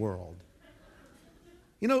Disney World.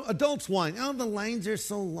 Adults whine. Oh, the lines are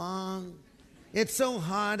so long. It's so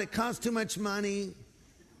hot. It costs too much money.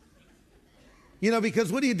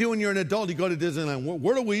 Because what do you do when you're an adult? You go to Disneyland.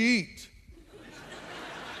 Where do we eat?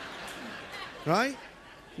 Right?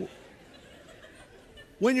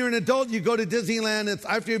 When you're an adult, you go to Disneyland. It's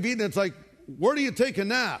after you've eaten, it's like, where do you take a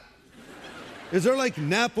nap? Is there like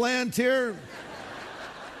Napland here?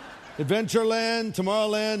 Adventureland,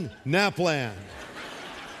 Tomorrowland, Napland.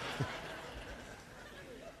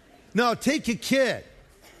 No, take a kid,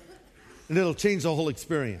 and it'll change the whole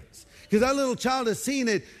experience. Because that little child has seen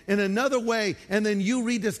it in another way, and then you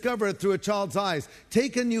rediscover it through a child's eyes.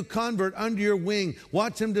 Take a new convert under your wing.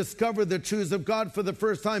 Watch him discover the truths of God for the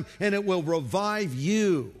first time, and it will revive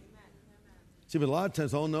you. See, but a lot of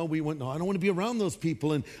times, no, I don't want to be around those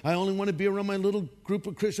people, and I only want to be around my little group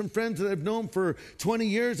of Christian friends that I've known for 20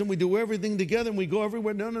 years, and we do everything together, and we go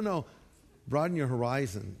everywhere. No. Broaden your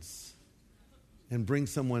horizons and bring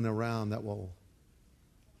someone around that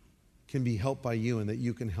can be helped by you and that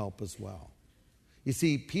you can help as well. You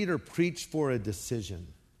see, Peter preached for a decision.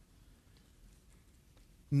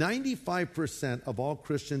 95% of all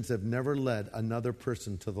Christians have never led another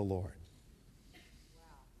person to the Lord.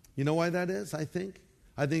 You know why that is, I think?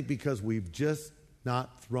 I think because we've just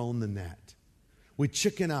not thrown the net. We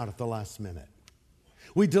chicken out at the last minute.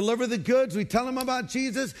 We deliver the goods. We tell them about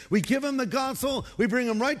Jesus. We give them the gospel. We bring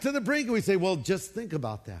them right to the brink. And we say, well, just think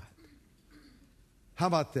about that. How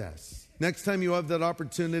about this? Next time you have that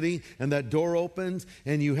opportunity and that door opens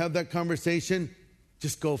and you have that conversation,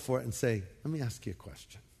 just go for it and say, let me ask you a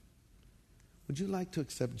question. Would you like to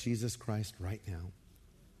accept Jesus Christ right now?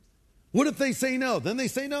 What if they say no? Then they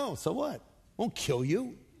say no. So what? Won't kill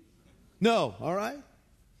you. No, all right?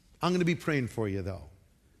 I'm going to be praying for you, though.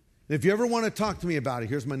 And if you ever want to talk to me about it,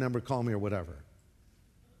 here's my number, call me or whatever.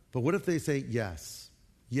 But what if they say yes?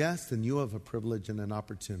 Yes, then you have a privilege and an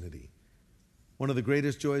opportunity. One of the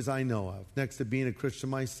greatest joys I know of, next to being a Christian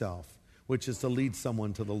myself, which is to lead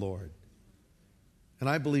someone to the Lord. And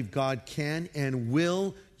I believe God can and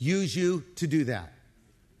will use you to do that.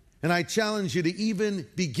 And I challenge you to even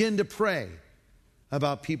begin to pray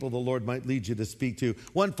about people the Lord might lead you to speak to.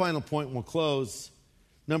 One final point and we'll close.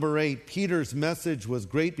 Number 8, Peter's message was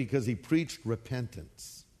great because he preached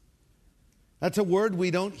repentance. That's a word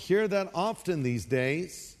we don't hear that often these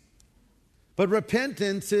days. But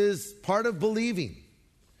repentance is part of believing.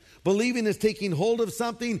 Believing is taking hold of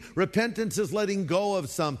something. Repentance is letting go of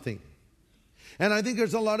something. And I think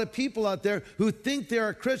there's a lot of people out there who think they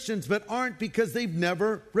are Christians but aren't because they've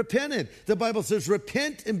never repented. The Bible says,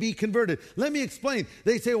 repent and be converted. Let me explain.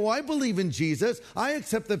 They say, well, I believe in Jesus. I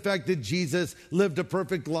accept the fact that Jesus lived a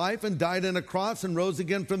perfect life and died on a cross and rose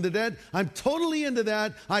again from the dead. I'm totally into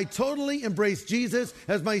that. I totally embrace Jesus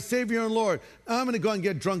as my Savior and Lord. I'm going to go and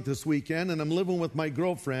get drunk this weekend, and I'm living with my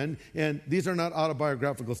girlfriend. And these are not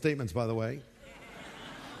autobiographical statements, by the way.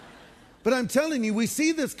 But I'm telling you, we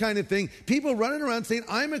see this kind of thing. People running around saying,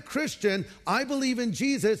 I'm a Christian, I believe in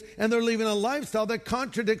Jesus, and they're living a lifestyle that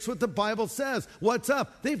contradicts what the Bible says. What's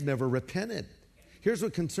up? They've never repented. Here's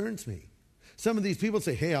what concerns me. Some of these people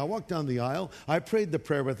say, hey, I walked down the aisle. I prayed the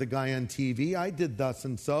prayer with the guy on TV. I did thus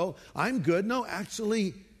and so. I'm good. No,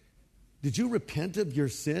 actually, did you repent of your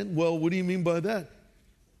sin? Well, what do you mean by that?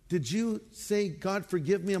 Did you say, God,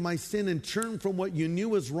 forgive me of my sin and turn from what you knew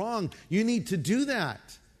was wrong? You need to do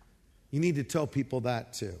that. You need to tell people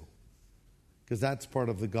that too, because that's part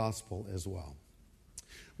of the gospel as well.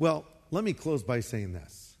 Well, let me close by saying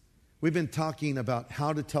this. We've been talking about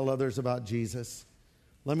how to tell others about Jesus.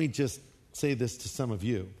 Let me just say this to some of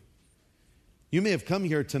you. You may have come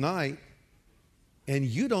here tonight and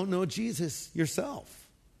you don't know Jesus yourself.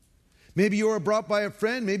 Maybe you were brought by a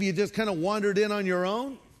friend. Maybe you just kind of wandered in on your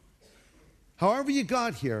own. However you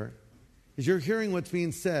got here, as you're hearing what's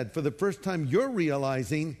being said, for the first time you're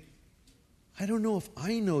realizing, I don't know if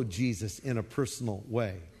I know Jesus in a personal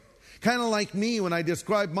way. Kind of like me when I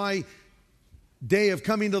describe my day of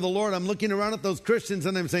coming to the Lord, I'm looking around at those Christians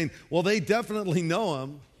and I'm saying, well, they definitely know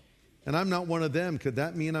him, and I'm not one of them. Could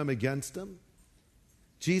that mean I'm against him?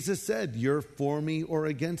 Jesus said, you're for me or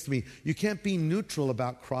against me. You can't be neutral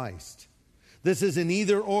about Christ. This is an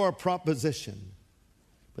either or proposition.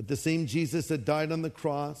 But the same Jesus that died on the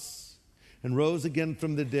cross and rose again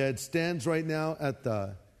from the dead stands right now at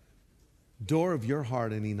the door of your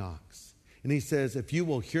heart, and he knocks. And he says, if you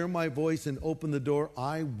will hear my voice and open the door,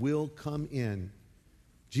 I will come in.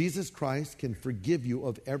 Jesus Christ can forgive you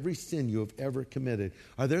of every sin you have ever committed.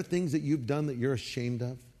 Are there things that you've done that you're ashamed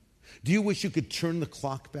of? Do you wish you could turn the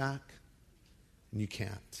clock back? And you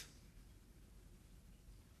can't.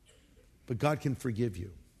 But God can forgive you.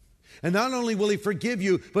 And not only will he forgive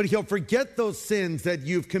you, but he'll forget those sins that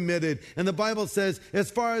you've committed. And the Bible says, as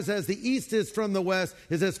far as the east is from the west,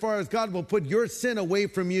 is as far as God will put your sin away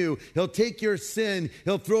from you. He'll take your sin,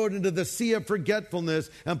 he'll throw it into the sea of forgetfulness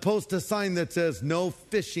and post a sign that says, no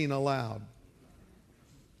fishing allowed.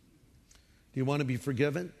 Do you want to be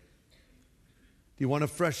forgiven? Do you want a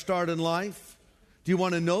fresh start in life? Do you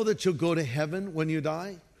want to know that you'll go to heaven when you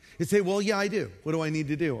die? You say, well, yeah, I do. What do I need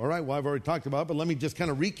to do? All right, well, I've already talked about it, but let me just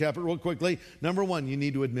kind of recap it real quickly. Number one, you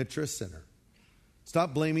need to admit you're a sinner.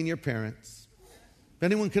 Stop blaming your parents. If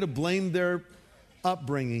anyone could have blamed their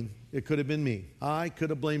upbringing, it could have been me. I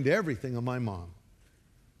could have blamed everything on my mom.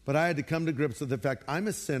 But I had to come to grips with the fact I'm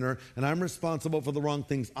a sinner and I'm responsible for the wrong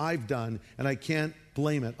things I've done, and I can't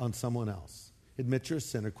blame it on someone else. Admit you're a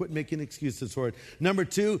sinner. Quit making excuses for it. Number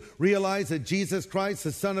two, realize that Jesus Christ,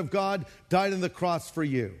 the Son of God, died on the cross for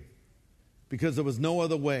you, because there was no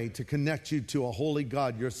other way to connect you to a holy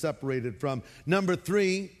God you're separated from. Number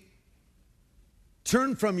three,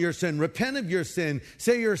 turn from your sin. Repent of your sin.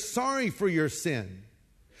 Say you're sorry for your sin.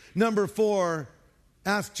 Number four,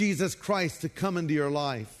 ask Jesus Christ to come into your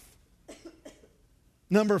life.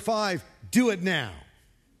 Number five, do it now.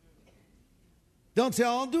 Don't say,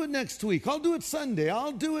 I'll do it next week. I'll do it Sunday.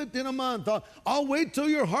 I'll do it in a month. I'll wait till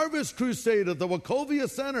your harvest crusade at the Wachovia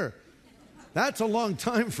Center. That's a long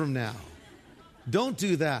time from now. Don't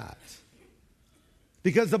do that.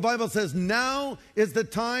 Because the Bible says now is the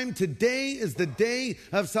time. Today is the day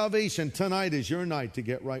of salvation. Tonight is your night to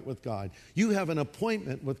get right with God. You have an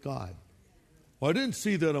appointment with God. Well, I didn't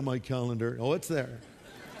see that on my calendar. Oh, it's there.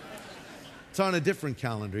 It's on a different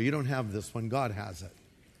calendar. You don't have this one. God has it.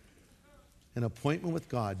 An appointment with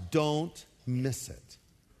God. Don't miss it.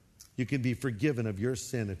 You can be forgiven of your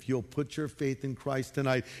sin if you'll put your faith in Christ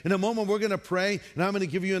tonight. In a moment, we're going to pray, and I'm going to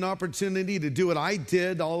give you an opportunity to do what I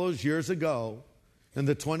did all those years ago in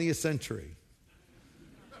the 20th century.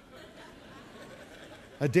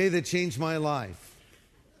 A day that changed my life.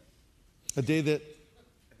 A day that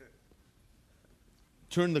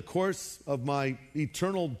turned the course of my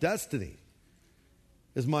eternal destiny.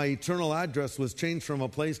 is my eternal address was changed from a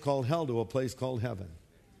place called hell to a place called heaven,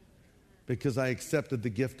 because I accepted the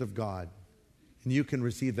gift of God. And you can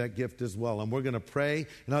receive that gift as well. And we're going to pray,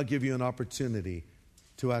 and I'll give you an opportunity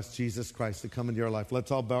to ask Jesus Christ to come into your life.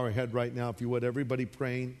 Let's all bow our head right now, if you would. Everybody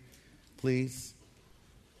praying, please.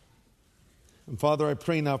 And Father, I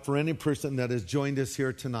pray now for any person that has joined us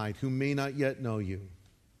here tonight who may not yet know you.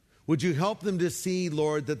 Would you help them to see,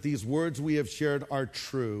 Lord, that these words we have shared are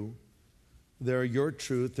true. They're your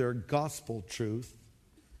truth. They're gospel truth.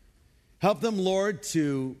 Help them, Lord,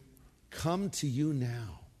 to come to you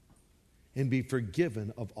now and be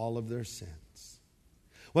forgiven of all of their sins.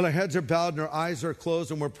 While our heads are bowed and our eyes are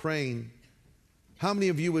closed and we're praying, how many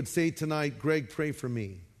of you would say tonight, Greg, pray for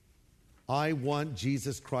me? I want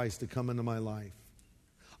Jesus Christ to come into my life.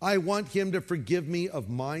 I want him to forgive me of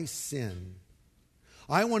my sin.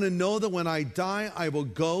 I want to know that when I die, I will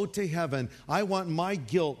go to heaven. I want my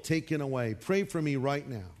guilt taken away. Pray for me right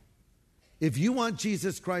now. If you want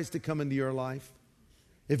Jesus Christ to come into your life,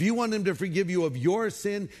 if you want him to forgive you of your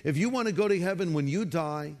sin, if you want to go to heaven when you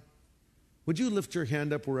die, would you lift your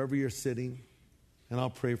hand up wherever you're sitting? And I'll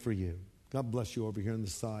pray for you. God bless you over here on the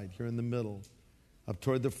side, here in the middle, up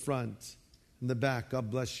toward the front, in the back. God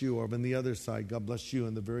bless you. Over on the other side, God bless you.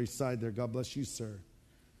 On the very side there, God bless you, sir.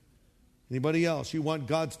 Anybody else? You want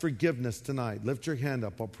God's forgiveness tonight? Lift your hand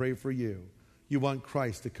up. I'll pray for you. You want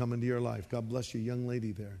Christ to come into your life. God bless you, young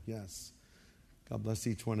lady there. Yes. God bless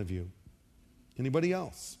each one of you. Anybody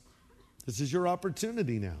else? This is your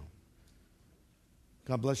opportunity now.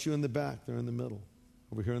 God bless you in the back, there in the middle.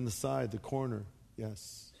 Over here on the side, the corner.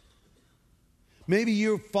 Yes. Maybe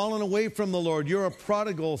you've fallen away from the Lord. You're a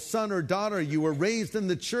prodigal son or daughter. You were raised in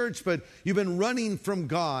the church, but you've been running from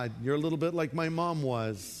God. You're a little bit like my mom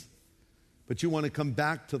was. But you want to come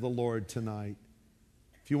back to the Lord tonight.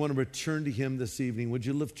 If you want to return to him this evening, would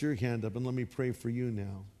you lift your hand up and let me pray for you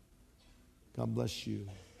now? God bless you.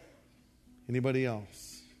 Anybody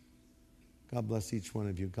else? God bless each one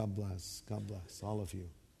of you. God bless. God bless all of you.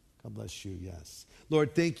 God bless you, yes.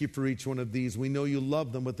 Lord, thank you for each one of these. We know you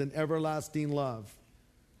love them with an everlasting love.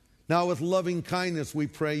 Now with loving kindness, we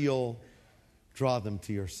pray you'll draw them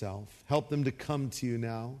to yourself. Help them to come to you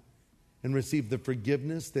now and receive the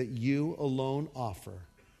forgiveness that you alone offer.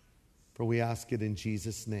 For we ask it in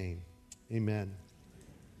Jesus' name. Amen.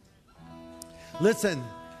 Listen,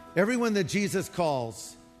 everyone that Jesus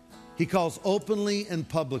calls, he calls openly and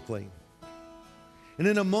publicly. And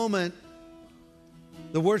in a moment,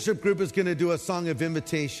 the worship group is going to do a song of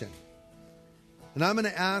invitation. And I'm going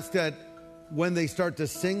to ask that when they start to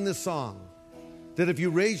sing the song, that if you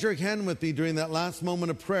raise your hand with me during that last moment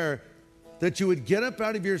of prayer, that you would get up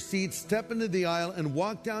out of your seat, step into the aisle, and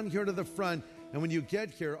walk down here to the front. And when you get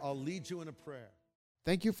here, I'll lead you in a prayer.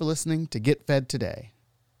 Thank you for listening to Get Fed Today.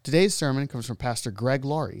 Today's sermon comes from Pastor Greg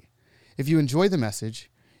Laurie. If you enjoy the message,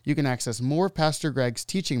 you can access more of Pastor Greg's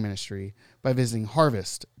teaching ministry by visiting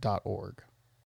harvest.org.